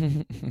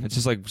 It's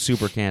just like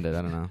super candid.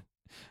 I don't know.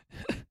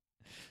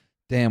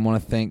 Damn,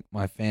 want to thank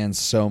my fans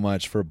so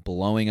much for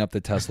blowing up the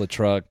Tesla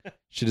truck.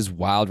 Shit is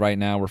wild right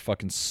now. We're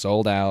fucking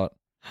sold out.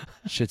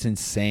 Shit's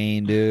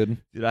insane, dude.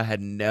 Dude, I had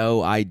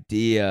no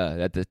idea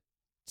that the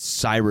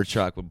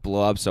Cybertruck would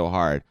blow up so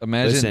hard.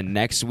 Imagine. Listen,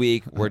 next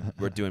week we're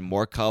doing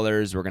more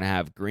colors. We're gonna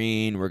have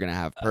green. We're gonna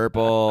have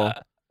purple.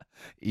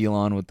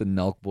 Elon with the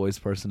Nelk Boys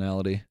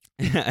personality.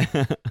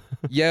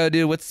 Yo,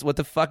 dude, what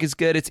the fuck is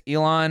good? It's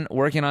Elon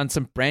working on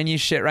some brand new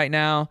shit right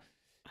now.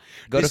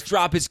 This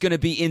drop is going to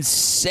be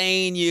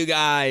insane, you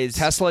guys.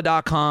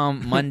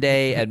 Tesla.com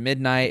Monday at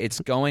midnight. It's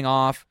going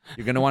off.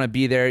 You're going to want to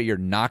be there. You're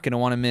not going to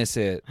want to miss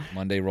it.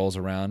 Monday rolls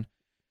around.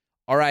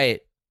 All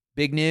right.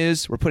 Big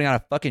news. We're putting out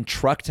a fucking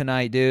truck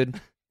tonight, dude.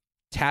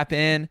 Tap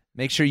in.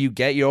 Make sure you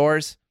get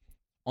yours.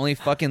 Only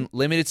fucking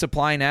limited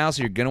supply now,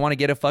 so you're going to want to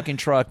get a fucking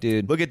truck,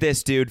 dude. Look at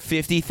this, dude.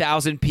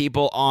 50,000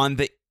 people on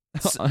the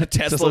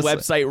Tesla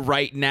website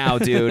right now,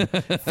 dude.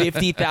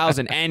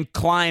 50,000 and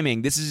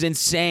climbing. This is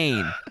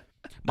insane.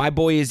 My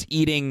boy is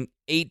eating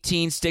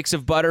 18 sticks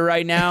of butter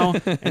right now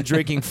and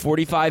drinking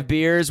 45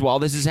 beers while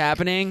this is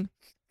happening.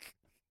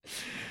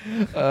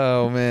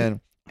 Oh,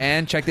 man.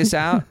 And check this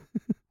out.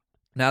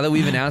 Now that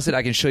we've announced it,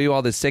 I can show you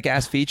all the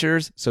sick-ass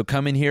features. So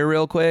come in here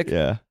real quick.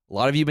 Yeah. A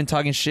lot of you have been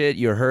talking shit.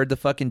 You heard the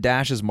fucking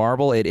dash is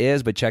marble. It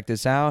is, but check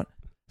this out.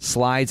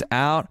 Slides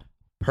out.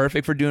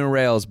 Perfect for doing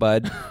rails,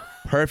 bud.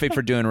 Perfect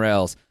for doing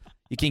rails.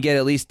 You can get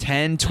at least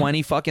 10,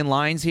 20 fucking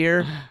lines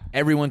here.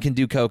 Everyone can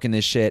do coke in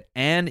this shit.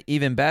 And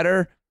even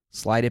better,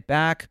 slide it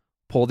back,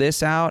 pull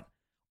this out,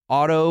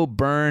 auto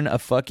burn a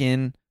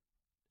fucking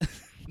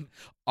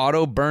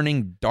auto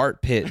burning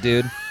dart pit,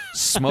 dude.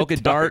 Smoke a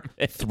dart,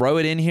 throw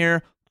it in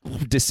here,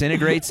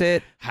 disintegrates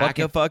it, Hack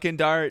a fucking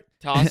dart,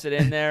 toss it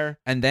in there.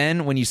 and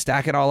then when you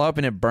stack it all up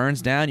and it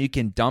burns down, you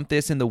can dump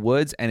this in the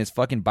woods and it's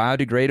fucking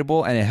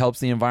biodegradable and it helps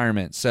the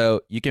environment.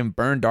 So you can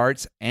burn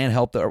darts and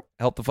help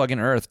the fucking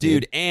earth,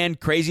 Dude, and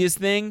craziest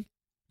thing,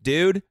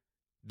 dude,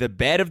 the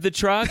bed of the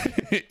truck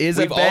is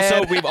a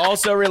bed. we've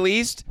also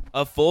released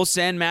a full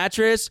send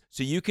mattress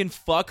so you can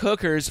fuck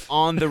hookers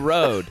on the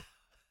road.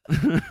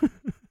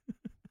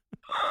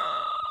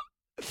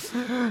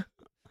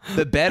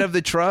 The bed of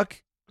the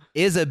truck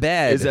is a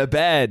bed. Is a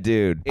bed,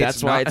 dude. It's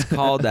That's why not- it's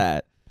called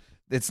that.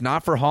 It's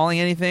not for hauling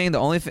anything. The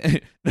only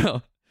thing,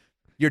 no,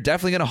 you're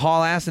definitely gonna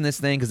haul ass in this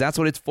thing because that's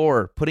what it's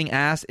for. Putting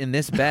ass in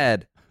this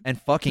bed and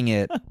fucking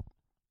it.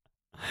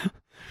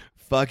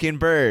 Fucking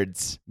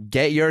birds.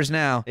 Get yours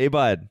now. Hey,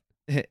 bud.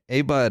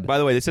 Hey, bud. By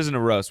the way, this isn't a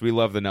roast. We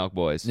love the Nelk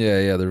Boys.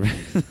 Yeah, they're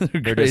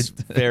They're great.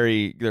 just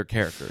they're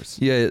characters.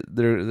 Yeah,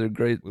 they're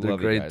great. We They're love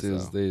great you guys,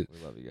 dudes. though. We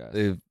love you guys.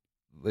 They've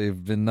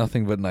they've been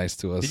nothing but nice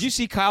to us. Did you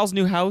see Kyle's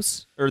new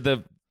house or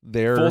the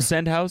full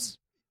send house?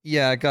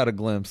 Yeah, I got a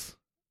glimpse.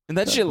 And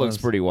that shit looks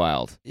pretty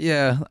wild.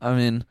 Yeah, I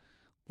mean,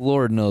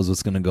 Lord knows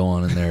what's going to go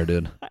on in there,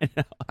 dude. I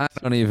know. I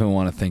don't even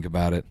want to think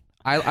about it.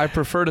 I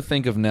prefer to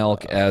think of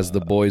Nelk as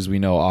the boys we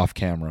know off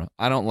camera.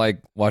 I don't like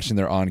watching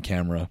their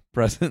on-camera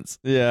presence.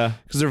 Yeah.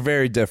 Because they're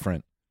very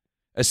different.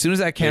 As soon as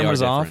that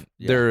camera's off,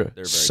 they're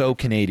so different.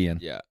 Canadian.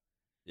 Yeah.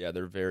 Yeah,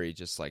 they're very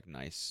just like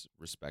nice,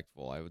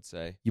 respectful, I would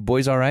say. You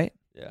boys all right?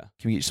 Yeah.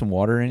 Can we get you some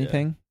water or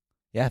anything?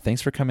 Yeah,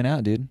 thanks for coming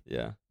out, dude.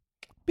 Yeah.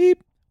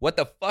 Beep. What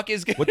the fuck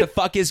is good? What the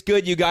fuck is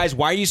good, you guys?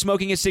 Why are you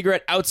smoking a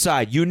cigarette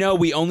outside? You know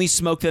we only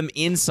smoke them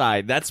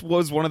inside. That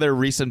was one of their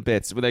recent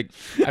bits.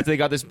 After they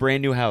got this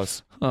brand new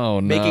house. Oh,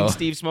 no. Making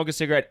Steve smoke a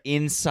cigarette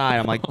inside.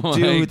 I'm like,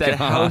 dude, that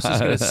house is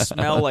going to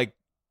smell like,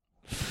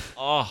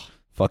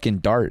 fucking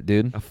dart,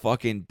 dude. A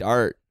fucking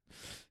dart.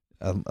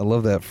 I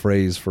love that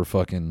phrase for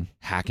fucking...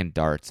 Hacking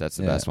darts. That's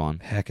the best one.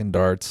 Hacking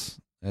darts.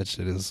 That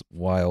shit is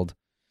wild.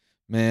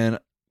 Man,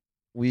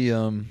 we,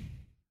 oh,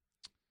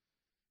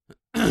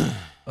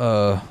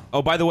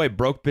 by the way,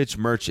 Broke Bitch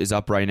merch is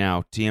up right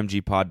now.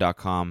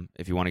 TMGpod.com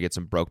if you want to get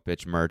some Broke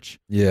Bitch merch.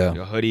 Yeah.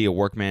 A hoodie, a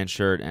workman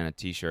shirt, and a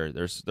t-shirt.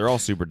 They're all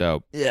super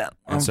dope. Yeah.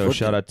 And so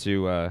shout out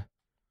to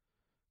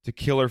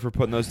Killer for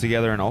putting those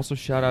together, and also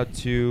shout out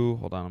to,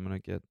 hold on, I'm going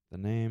to get the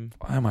name.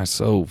 Why am I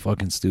so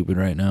fucking stupid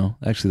right now?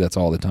 Actually, that's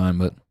all the time,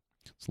 but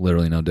it's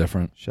literally no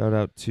different. Shout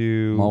out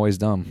to... I'm always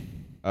dumb.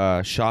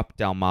 Shop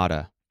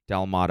Dalmata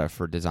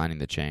for designing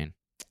the chain.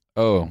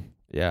 Oh.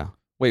 Yeah.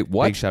 Wait,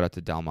 what? Big shout out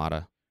to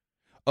Dalmata.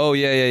 Oh,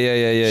 yeah.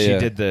 She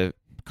did the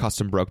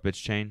custom Broke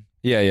Bitch chain.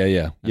 Yeah.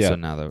 And so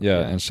now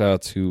and shout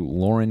out to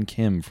Lauren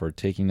Kim for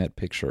taking that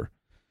picture.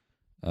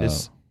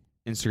 His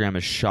Instagram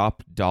is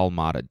Shop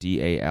Dalmata,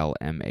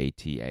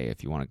 Dalmata,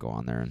 if you want to go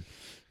on there and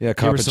cop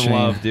give her some chain.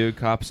 love, dude.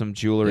 Cop some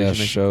jewelry. Yeah,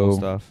 Some cool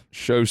stuff.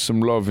 Show some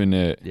love in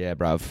it. Yeah,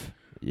 bruv.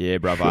 Yeah,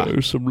 bruv.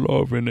 Show some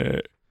love in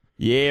it.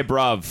 Yeah,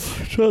 bruv.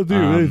 Trying to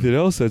think of anything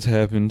else that's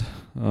happened.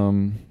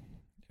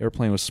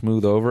 Airplane was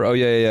smooth over. Oh,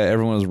 yeah.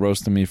 Everyone was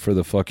roasting me for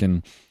the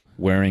fucking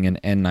wearing an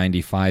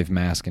N95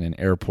 mask in an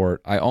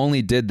airport. I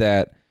only did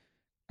that.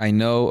 I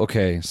know,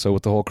 okay, so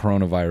with the whole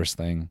coronavirus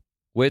thing,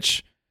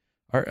 which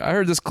I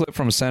heard this clip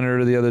from a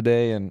senator the other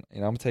day, and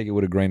I'm going to take it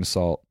with a grain of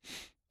salt.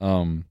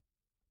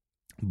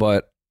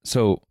 But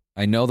so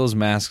I know those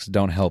masks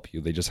don't help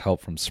you. They just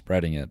help from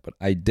spreading it. But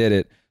I did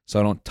it so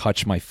I don't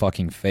touch my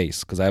fucking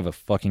face because I have a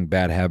fucking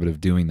bad habit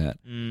of doing that.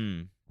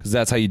 Because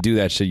that's how you do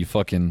that shit. You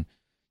fucking...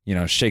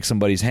 shake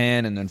somebody's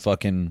hand and then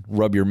fucking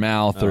rub your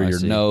mouth or your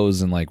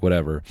nose and like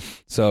whatever.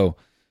 So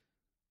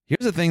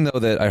here's the thing though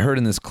that I heard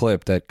in this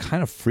clip that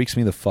kind of freaks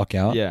me the fuck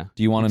out. Yeah.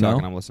 Do you want to know?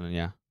 I'm listening,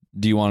 yeah.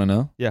 Do you want to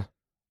know? Yeah.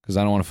 Because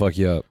I don't want to fuck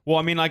you up. Well,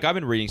 I mean, like I've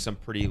been reading some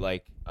pretty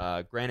like,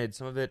 granted,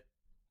 some of it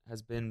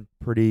has been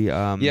pretty...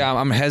 Yeah,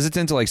 I'm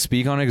hesitant to like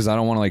speak on it because I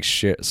don't want to like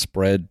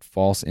spread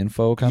false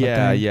info kind of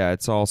thing. Yeah,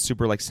 it's all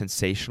super like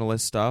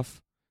sensationalist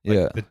stuff.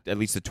 Like at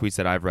least the tweets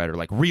that I've read are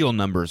like real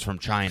numbers from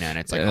China, and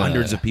it's like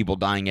hundreds of people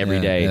dying every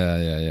day.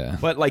 Yeah.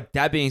 But like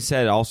that being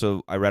said,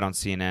 also I read on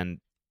CNN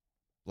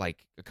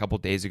like a couple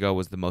days ago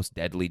was the most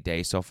deadly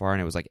day so far,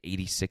 and it was like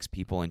 86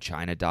 people in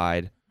China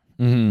died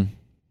in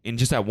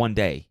just that one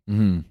day.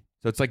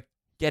 So it's like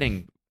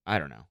getting, I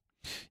don't know.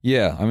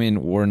 Yeah, I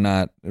mean we're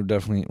not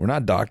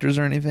doctors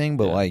or anything,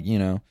 but like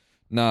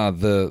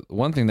the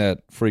one thing that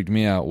freaked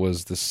me out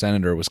was the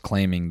senator was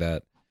claiming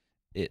that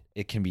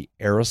it can be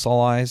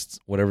aerosolized,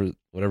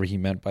 whatever he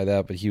meant by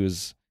that, but he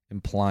was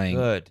implying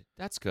good.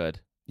 That's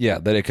good. Yeah,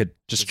 that it could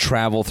just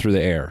travel through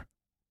the air.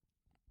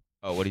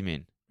 Oh, what do you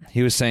mean?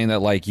 He was saying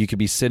that like you could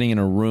be sitting in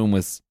a room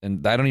with,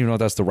 and I don't even know if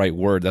that's the right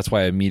word. That's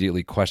why I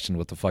immediately questioned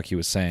what the fuck he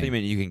was saying. So you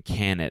mean you can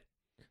can it,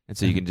 and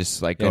so you can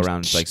just like go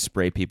around and like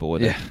spray people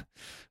with it?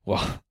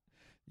 Well,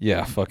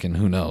 yeah, fucking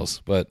who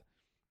knows? But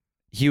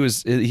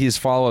his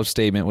follow-up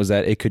statement was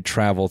that it could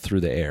travel through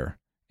the air,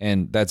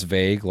 and that's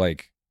vague.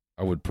 Like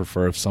I would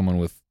prefer if someone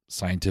with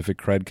scientific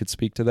cred could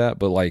speak to that,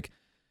 but like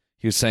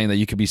he was saying that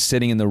you could be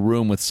sitting in the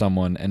room with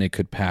someone and it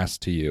could pass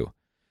to you,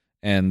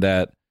 and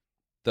that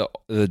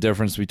the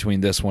difference between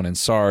this one and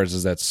SARS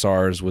is that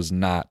SARS was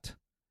not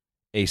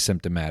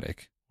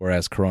asymptomatic,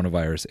 whereas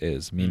coronavirus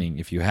is, meaning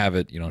if you have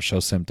it, you don't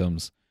show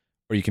symptoms,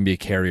 or you can be a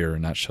carrier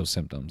and not show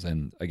symptoms.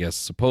 And I guess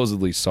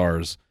supposedly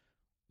SARS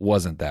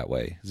wasn't that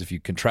way, because if you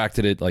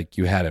contracted it, like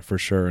you had it for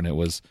sure, and it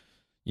was,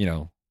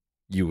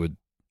 you would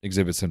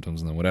exhibit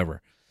symptoms and then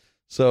whatever.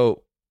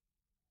 So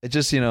it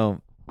just,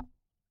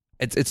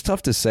 it's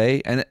tough to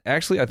say. And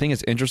actually, I think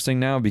it's interesting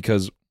now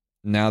because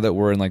now that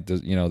we're in like the,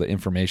 the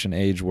information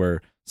age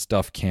where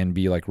stuff can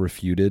be like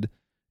refuted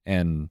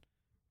and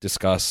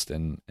discussed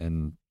and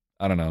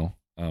I don't know,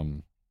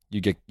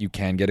 you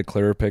can get a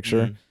clearer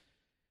picture.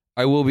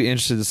 I will be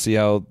interested to see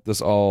how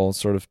this all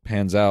sort of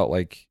pans out.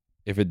 Like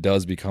if it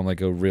does become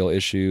like a real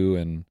issue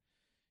and,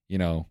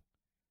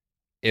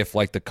 if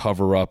like the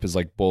cover up is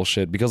like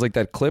bullshit, because like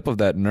that clip of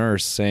that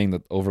nurse saying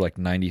that over like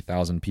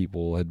 90,000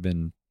 people had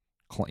been,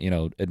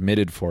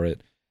 admitted for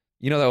it,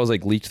 that was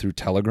like leaked through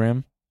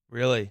Telegram.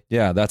 Really?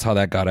 Yeah. That's how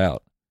that got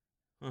out.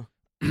 Huh.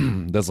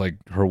 that's like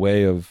her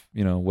way of,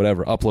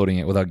 whatever, uploading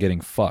it without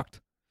getting fucked.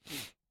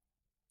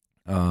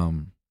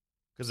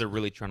 Because they're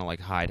really trying to like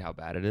hide how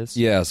bad it is.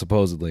 Yeah,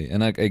 supposedly.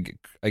 And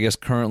I guess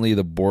currently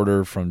the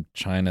border from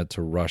China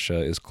to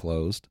Russia is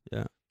closed.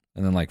 Yeah.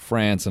 And then like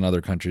France and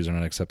other countries are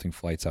not accepting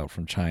flights out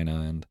from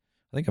China, and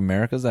I think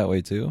America's that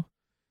way too.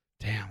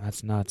 Damn,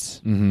 that's nuts.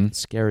 Mm-hmm. It's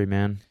scary,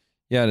 man.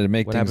 Yeah, to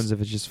make what happens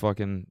if it's just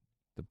fucking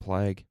the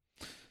plague?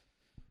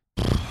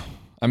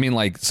 I mean,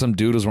 like, some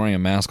dude was wearing a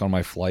mask on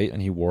my flight,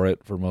 and he wore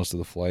it for most of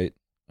the flight.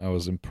 I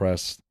was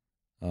impressed.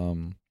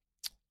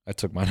 I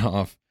took mine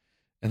off,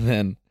 and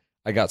then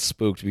I got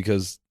spooked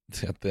because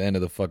at the end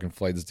of the fucking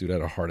flight, this dude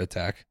had a heart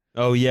attack.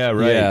 Oh yeah,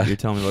 right. Yeah. You're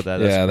telling me about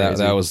that. That's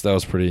that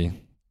was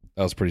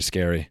pretty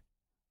scary.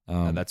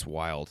 That's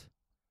wild.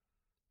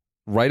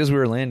 Right as we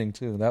were landing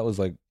too. That was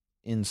like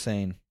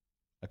insane.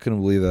 I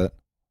couldn't believe that.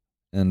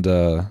 And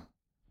I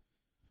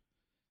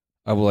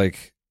was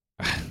like,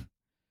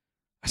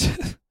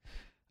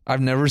 I've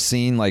never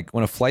seen, like,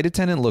 when a flight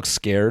attendant looks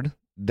scared,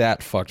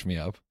 that fucked me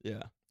up.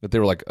 Yeah. But they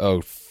were like,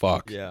 oh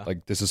fuck. Yeah.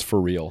 Like, this is for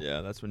real.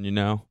 Yeah, that's when you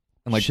know.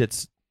 And like,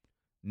 shit's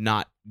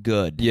not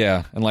good.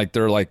 yeah. And like,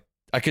 they're like,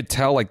 I could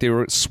tell like they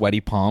were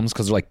sweaty palms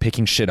because they're like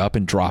picking shit up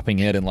and dropping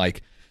it and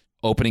like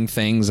opening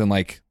things and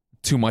like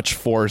too much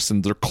force,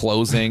 and they're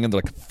closing and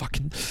they're like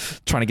fucking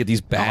trying to get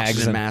these bags.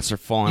 Oxygen and masks are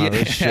falling out of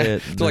this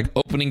shit. They're like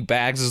opening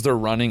bags as they're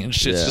running, and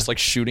shit's just like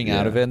shooting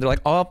out of it. And they're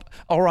like, oh,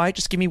 all right,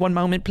 just give me one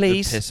moment,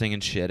 please. They're pissing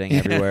and shitting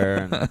everywhere.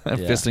 And,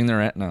 fisting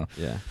their no.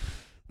 Yeah.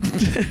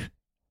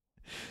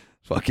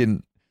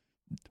 Fucking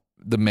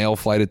the male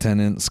flight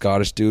attendant,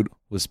 Scottish dude,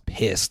 was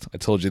pissed. I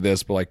told you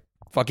this, but like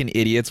fucking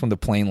idiots when the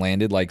plane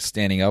landed, like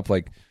standing up,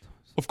 like,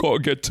 I've got to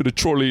get to the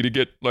trolley to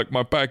get like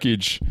my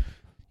package.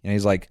 And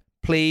he's like,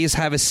 please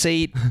have a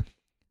seat.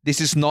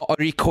 This is not a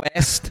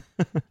request.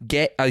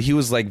 He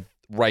was like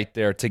right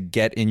there to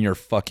get in your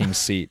fucking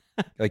seat.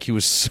 Like, he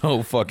was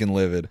so fucking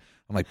livid.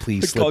 I'm like,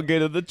 please. I've got to get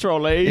to the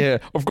trolley. Yeah,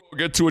 I've got to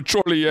get to a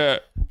trolley. Yeah,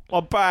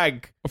 my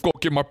bag. I've got to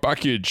get my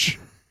package.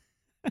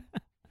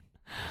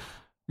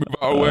 Move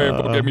out of the way.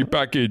 I've got to get me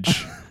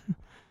package.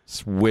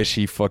 Just wish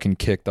he fucking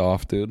kicked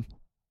off, dude.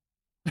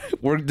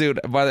 Dude,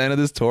 by the end of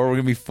this tour, we're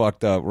gonna be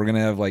fucked up. We're gonna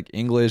have like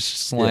English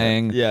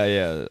slang.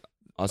 Yeah.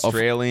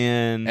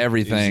 Australian,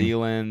 everything. New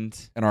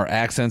Zealand. And our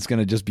accent's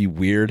gonna just be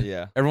weird.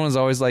 Yeah. Everyone's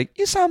always like,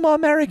 you sound more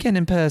American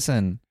in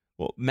person.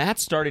 Well,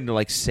 Matt's starting to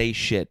like say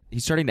shit.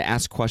 He's starting to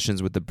ask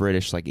questions with the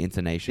British like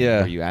intonation. Yeah.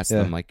 Where you ask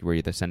them like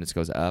where the sentence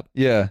goes up.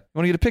 Yeah. You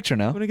want to get a picture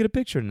now? I want to get a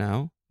picture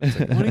now. It's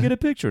like, I want to get a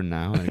picture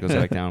now. And it goes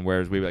back down.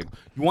 Whereas we be like,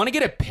 you want to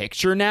get a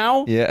picture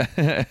now? Yeah.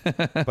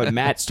 But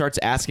Matt starts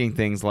asking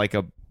things like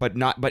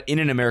but in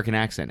an American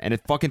accent. And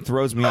it fucking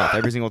throws me off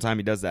every single time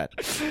he does that.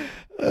 It's like,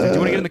 do you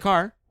want to get in the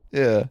car?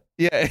 Yeah.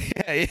 Yeah.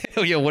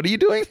 What are you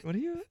doing? What?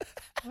 You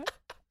want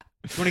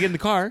to get in the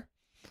car?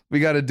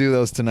 We got to do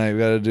those tonight. We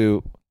got to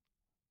do,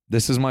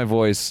 this is my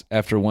voice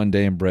after one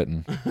day in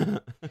Britain.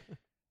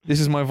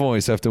 This is my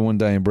voice after one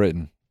day in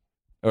Britain.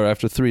 Or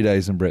after 3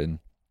 days in Britain.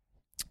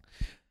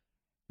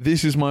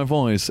 This is my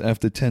voice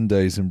after 10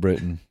 days in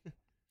Britain.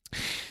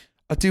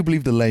 I do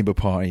believe the Labour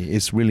Party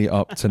is really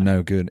up to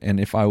no good.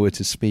 And if I were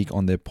to speak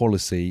on their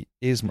policy,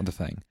 here's the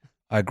thing.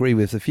 I agree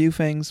with a few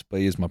things, but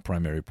here's my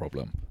primary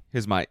problem.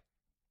 Here's my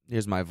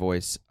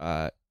voice.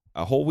 A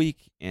whole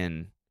week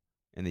in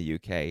the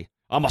UK,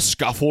 I'm a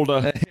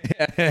scaffolder.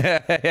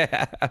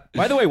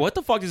 By the way, what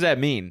the fuck does that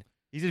mean?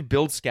 You just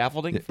build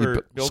scaffolding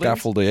for buildings?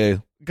 Scaffolder, yeah.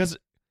 Because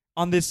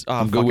on this,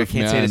 I can't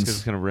say this because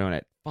it's gonna ruin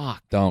it.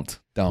 Fuck. Don't.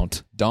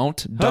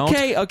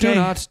 Okay. Do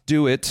not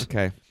do it.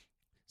 Okay.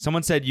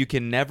 Someone said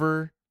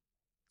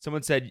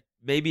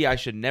maybe I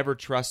should never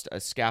trust a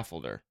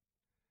scaffolder.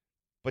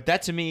 But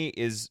that to me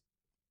is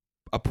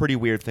a pretty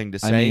weird thing to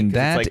say. I mean,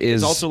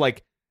 it's also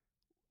like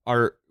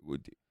I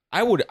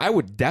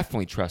would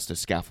definitely trust a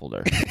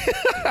scaffolder.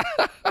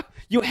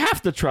 You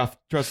have to trust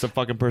a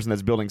fucking person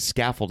that's building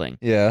scaffolding.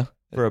 Yeah.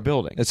 For a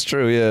building. It's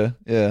true,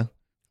 yeah.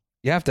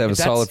 You have to have a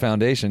solid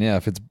foundation, yeah,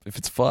 if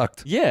it's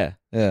fucked. Yeah.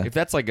 Yeah. If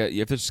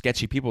there's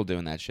sketchy people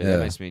doing that shit, that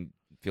makes me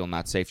feel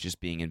not safe just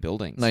being in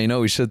buildings. Now, you know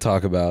what we should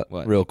talk about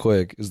real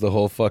quick is the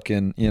whole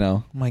fucking,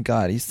 oh my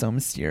God, he's so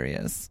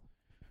mysterious.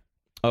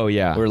 Oh,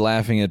 yeah. We're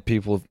laughing at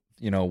people,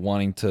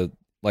 wanting to,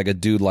 like a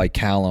dude like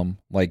Callum,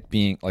 like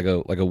being, like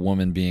a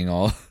woman being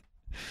all,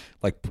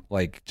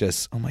 like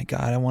just, oh my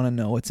God, I want to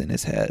know what's in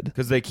his head.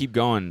 Because they keep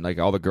going, like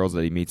all the girls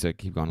that he meets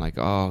keep going like,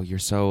 oh, you're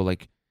so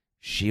like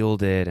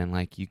shielded and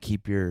like you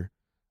keep your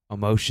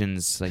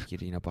emotions like,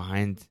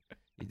 behind,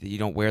 you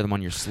don't wear them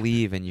on your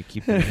sleeve and you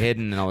keep them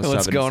hidden and all this stuff.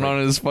 What's going on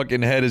in his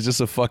fucking head is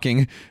just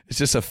it's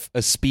just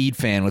a speed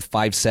fan with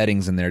 5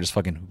 settings in there, just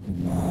fucking.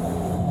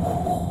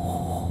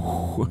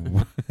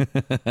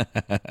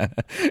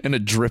 And a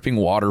dripping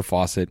water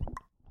faucet.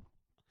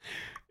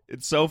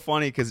 It's so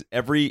funny because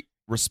every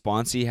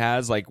response he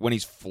has, like when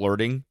he's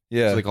flirting,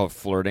 so they call it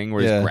flirting,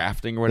 where he's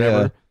grafting or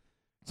whatever.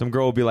 Some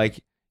girl will be like,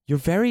 "You're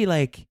very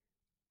like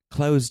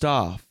closed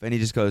off," and he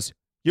just goes,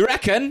 "You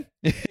reckon?"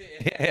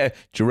 Yeah,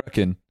 do you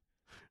reckon?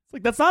 It's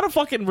like that's not a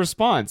fucking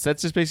response.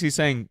 That's just basically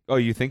saying, "Oh,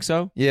 you think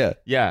so?" Yeah.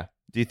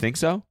 Do you think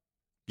so? Do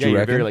Yeah, you you're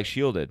reckon? very like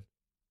shielded.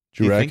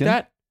 Do you think reckon?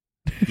 that?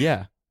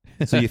 Yeah.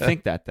 So you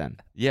think that then?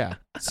 Yeah.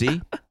 See?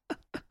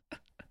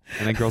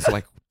 And then girls are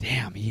like,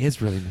 damn, he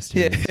is really Yeah,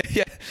 mysterious.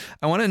 yeah.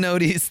 I want to know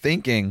what he's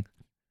thinking.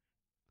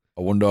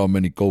 I wonder how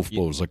many golf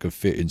balls I could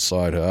fit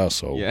inside her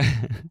asshole. Yeah.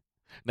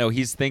 No,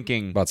 he's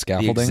thinking About the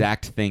scaffolding?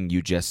 exact thing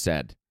you just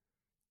said.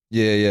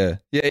 Yeah, yeah.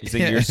 Yeah. He's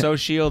thinking, you're so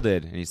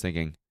shielded. And he's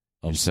thinking,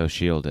 I'm so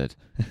shielded.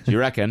 Do you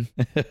reckon?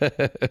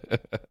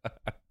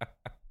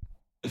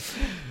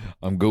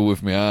 I'm good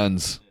with my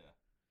hands.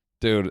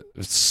 Dude,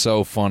 it's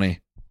so funny.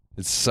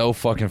 It's so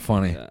fucking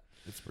funny. Yeah,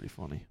 it's pretty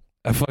funny.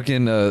 I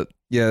fucking,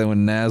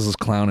 when Naz was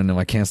clowning him,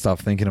 I can't stop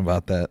thinking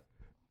about that.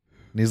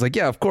 And he's like,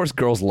 yeah, of course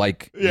girls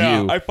like you.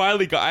 I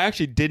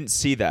actually didn't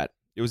see that.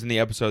 It was in the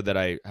episode that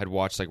I had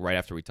watched like right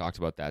after we talked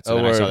about that. So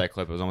then I saw that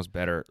clip. It was almost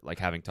better like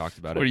having talked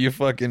about What are it. you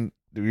fucking,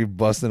 are you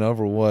busting up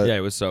or what? Yeah,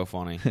 it was so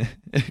funny.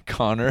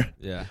 Connor?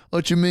 Yeah.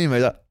 What you mean by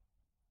that?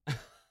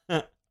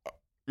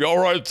 You all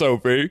right,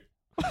 Sophie?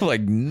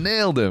 Like,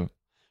 nailed him.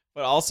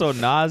 But also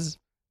Naz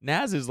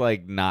is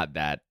like not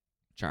that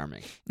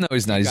charming. No,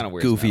 he's not. He's Kinda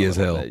weirds me goofy out a as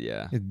little hell. bit,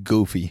 yeah. He's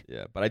goofy.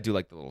 Yeah, but I do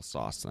like the little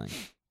sauce thing.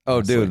 Oh,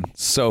 Honestly. dude,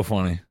 so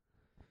funny.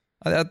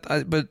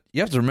 But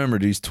you have to remember,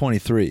 dude, he's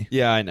 23.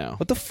 Yeah, I know.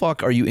 What the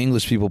fuck are you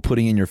English people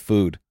putting in your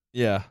food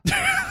Yeah.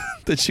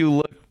 that you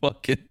look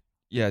fucking...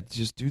 Yeah,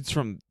 just dudes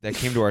that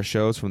came to our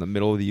shows from the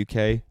middle of the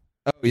UK.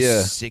 Oh,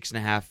 yeah.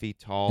 6.5 feet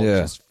tall.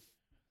 Yeah. Just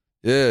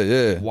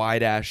Yeah.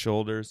 wide ass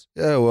shoulders.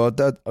 Yeah, well,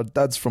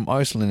 that's from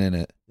Iceland, in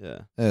it.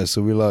 Yeah. Yeah,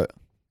 so we like,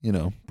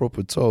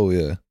 proper tall,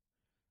 yeah.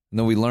 And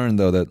then we learned,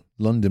 though, that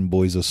London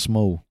boys are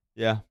small.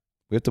 Yeah.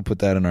 We have to put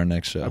that in our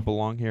next I show.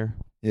 belong here.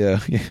 Yeah,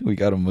 we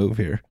got to move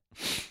here.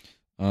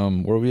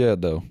 Where we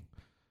at, though?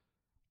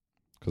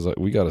 Because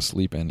we got to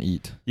sleep and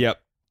eat.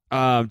 Yep.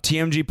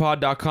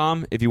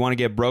 TMGpod.com if you want to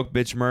get broke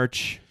bitch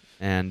merch.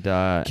 And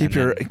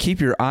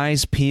Keep your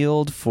eyes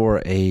peeled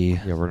for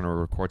yeah, we're gonna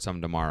record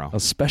something tomorrow. a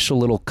special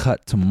little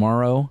cut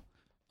tomorrow.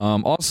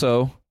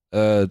 Also,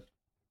 I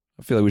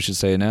feel like we should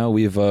say it now.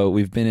 We've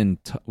been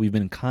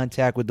in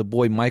contact with the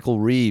boy Michael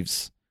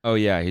Reeves. Oh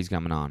yeah, he's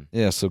coming on.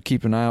 Yeah, so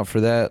keep an eye out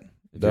for that.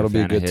 If That'll be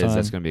you're a fan of good his, time.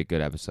 That's gonna be a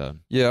good episode.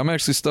 Yeah, I'm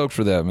actually stoked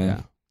for that, man.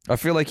 Yeah. I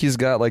feel like he's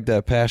got like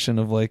that passion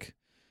of like,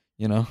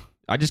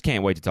 I just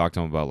can't wait to talk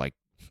to him about like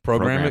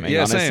programming.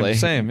 Yeah, honestly.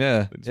 same.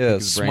 Yeah, Just yeah. pick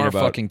his brain Smart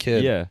about- fucking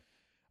kid. Yeah.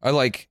 I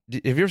like.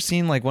 Have you ever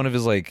seen like one of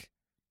his like,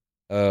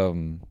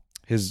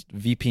 his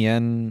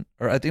VPN,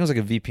 or I think it was like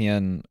a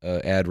VPN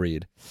ad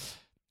read.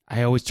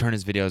 I always turn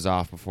his videos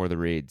off before the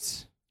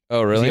reads.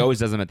 Oh, really? He always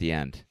does them at the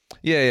end.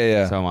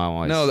 Yeah. So I'm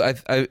always... No,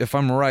 I, if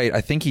I'm right, I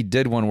think he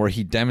did one where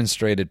he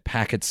demonstrated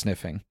packet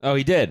sniffing. Oh,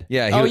 he did?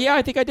 Yeah. Yeah,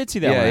 I think I did see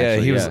that one, Yeah,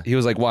 actually. he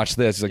was like, watch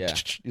this. He's like, Yeah.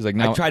 he's like,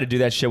 no. I tried to do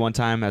that shit one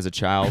time as a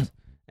child,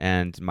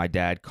 and my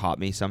dad caught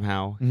me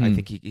somehow. I Mhm.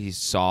 think he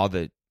saw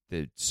the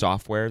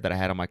software that I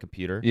had on my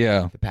computer.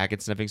 Yeah. The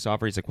packet sniffing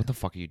software. He's like, what the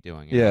fuck are you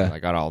doing? And Yeah. I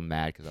got all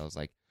mad because I was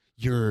like,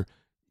 you're,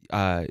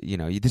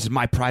 this is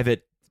my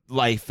private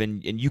life,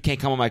 and you can't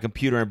come on my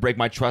computer and break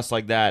my trust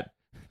like that.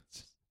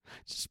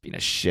 Just being a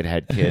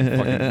shithead kid.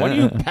 Fucking, what are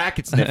you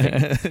packet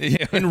sniffing?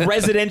 Yeah. In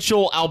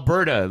residential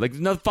Alberta. Like,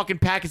 there's no fucking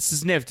packets to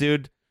sniff,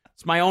 dude.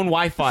 It's my own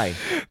Wi-Fi.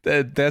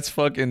 That's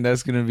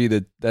gonna be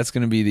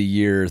the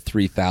year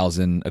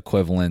 3000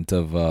 equivalent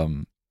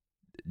of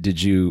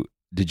did you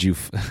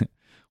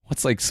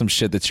what's like some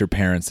shit that's your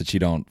parents that you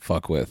don't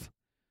fuck with?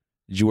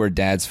 Did you wear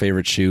dad's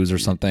favorite shoes or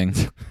something?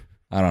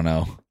 I don't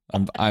know.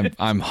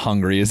 I'm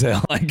hungry as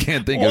hell. I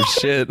can't think of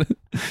shit.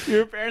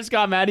 Your parents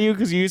got mad at you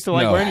because you used to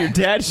like No. wearing your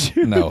dad's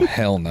shoes? No,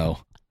 hell no.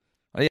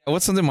 Yeah,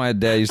 what's something my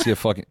dad used to get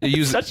fucking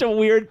use Such a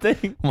weird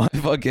thing. my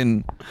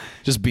fucking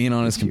just being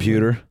on his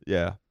computer.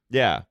 Yeah.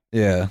 Yeah.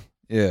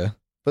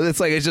 But it's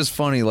like it's just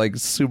funny, like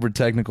super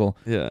technical.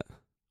 Yeah.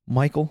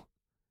 Michael,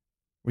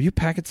 were you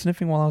packet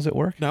sniffing while I was at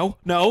work?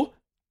 No.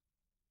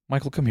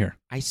 Michael, come here.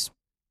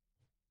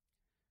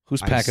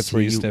 Whose I packets see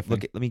were you sniffing?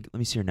 Look at, let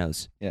me see your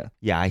nose. Yeah.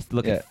 Yeah, I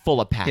look Yeah. at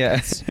full of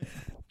packets.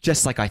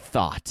 Just like I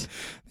thought.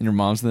 And your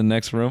mom's in the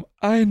next room.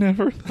 I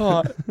never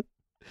thought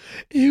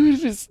you would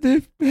just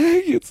sniff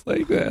packets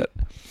like that.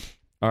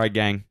 All right,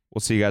 gang.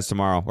 We'll see you guys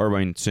tomorrow. Or I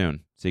mean,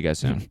 soon. See you guys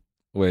soon.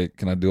 Wait,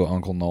 can I do an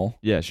Uncle Noel?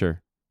 Yeah,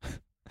 sure.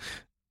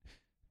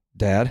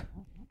 Dad,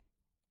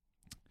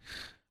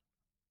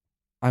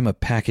 I'm a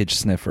package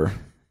sniffer.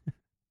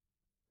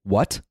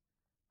 What?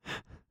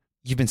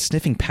 You've been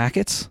sniffing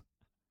packets?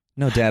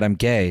 No, Dad, I'm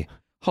gay.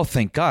 Oh,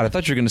 thank God. I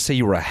thought you were going to say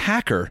you were a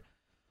hacker.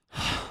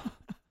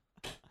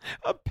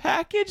 A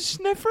package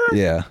sniffer?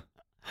 Yeah.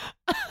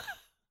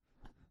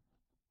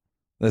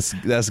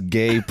 That's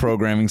gay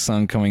programming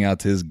son coming out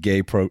to his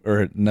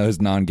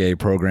his non-gay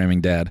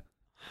programming dad.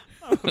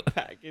 I'm a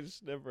package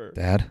sniffer.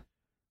 Dad,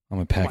 I'm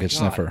a package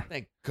Oh my God, sniffer.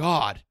 Thank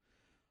God.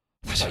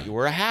 I thought you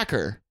were a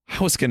hacker.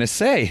 I was going to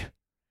say,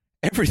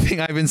 everything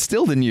I've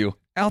instilled in you,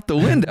 out the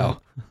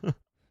window.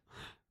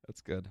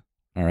 That's good.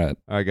 All right.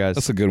 All right, guys.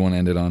 That's a good one to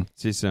end it on.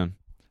 See you soon.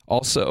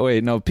 Also,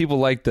 wait, no, people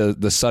like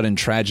the sudden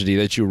tragedy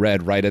that you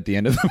read right at the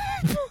end of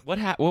the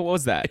What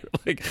was that?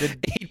 like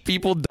 8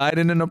 people died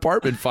in an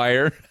apartment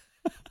fire.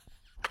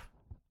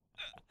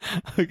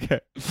 Okay.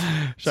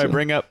 Should I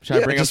bring up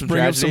some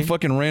tragedy? Some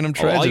fucking random Oh,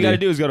 tragedy. all you gotta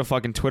do is go to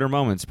fucking Twitter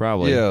moments,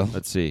 probably. Yeah.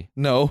 Let's see.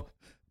 No.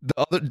 The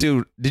other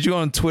dude, did you go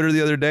on Twitter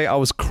the other day? I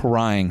was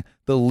crying.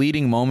 The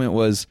leading moment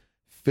was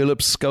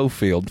Philip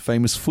Schofield,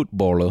 famous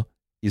footballer,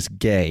 is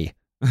gay.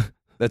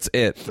 That's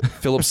it.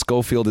 Philip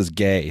Schofield is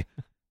gay.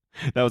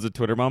 That was a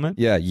Twitter moment?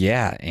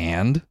 Yeah,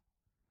 and?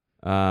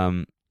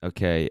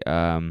 Okay.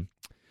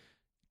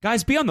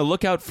 Guys, be on the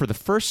lookout for the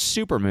first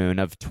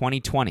supermoon of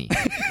 2020.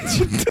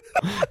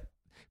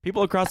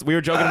 People across... We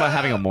were joking about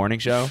having a morning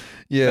show.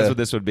 Yeah. That's what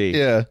this would be.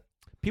 Yeah.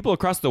 People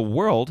across the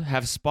world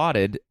have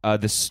spotted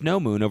the snow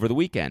moon over the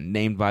weekend,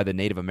 named by the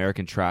Native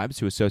American tribes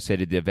who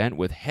associated the event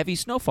with heavy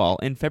snowfall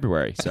in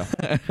February. So,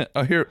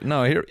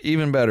 here,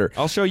 even better.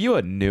 I'll show you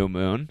a new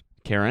moon,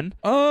 Karen.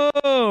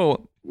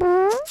 Oh!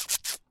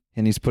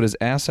 And he's put his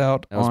ass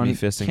out That was on me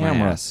fisting camera.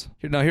 my ass.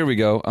 Here we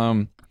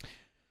go.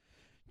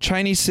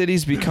 Chinese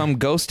cities become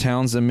ghost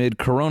towns amid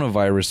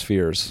coronavirus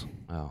fears.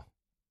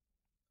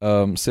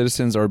 Oh.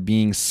 Citizens are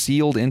being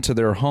sealed into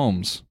their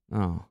homes.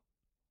 Oh.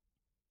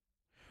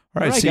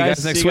 All right, see you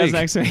guys next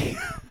week.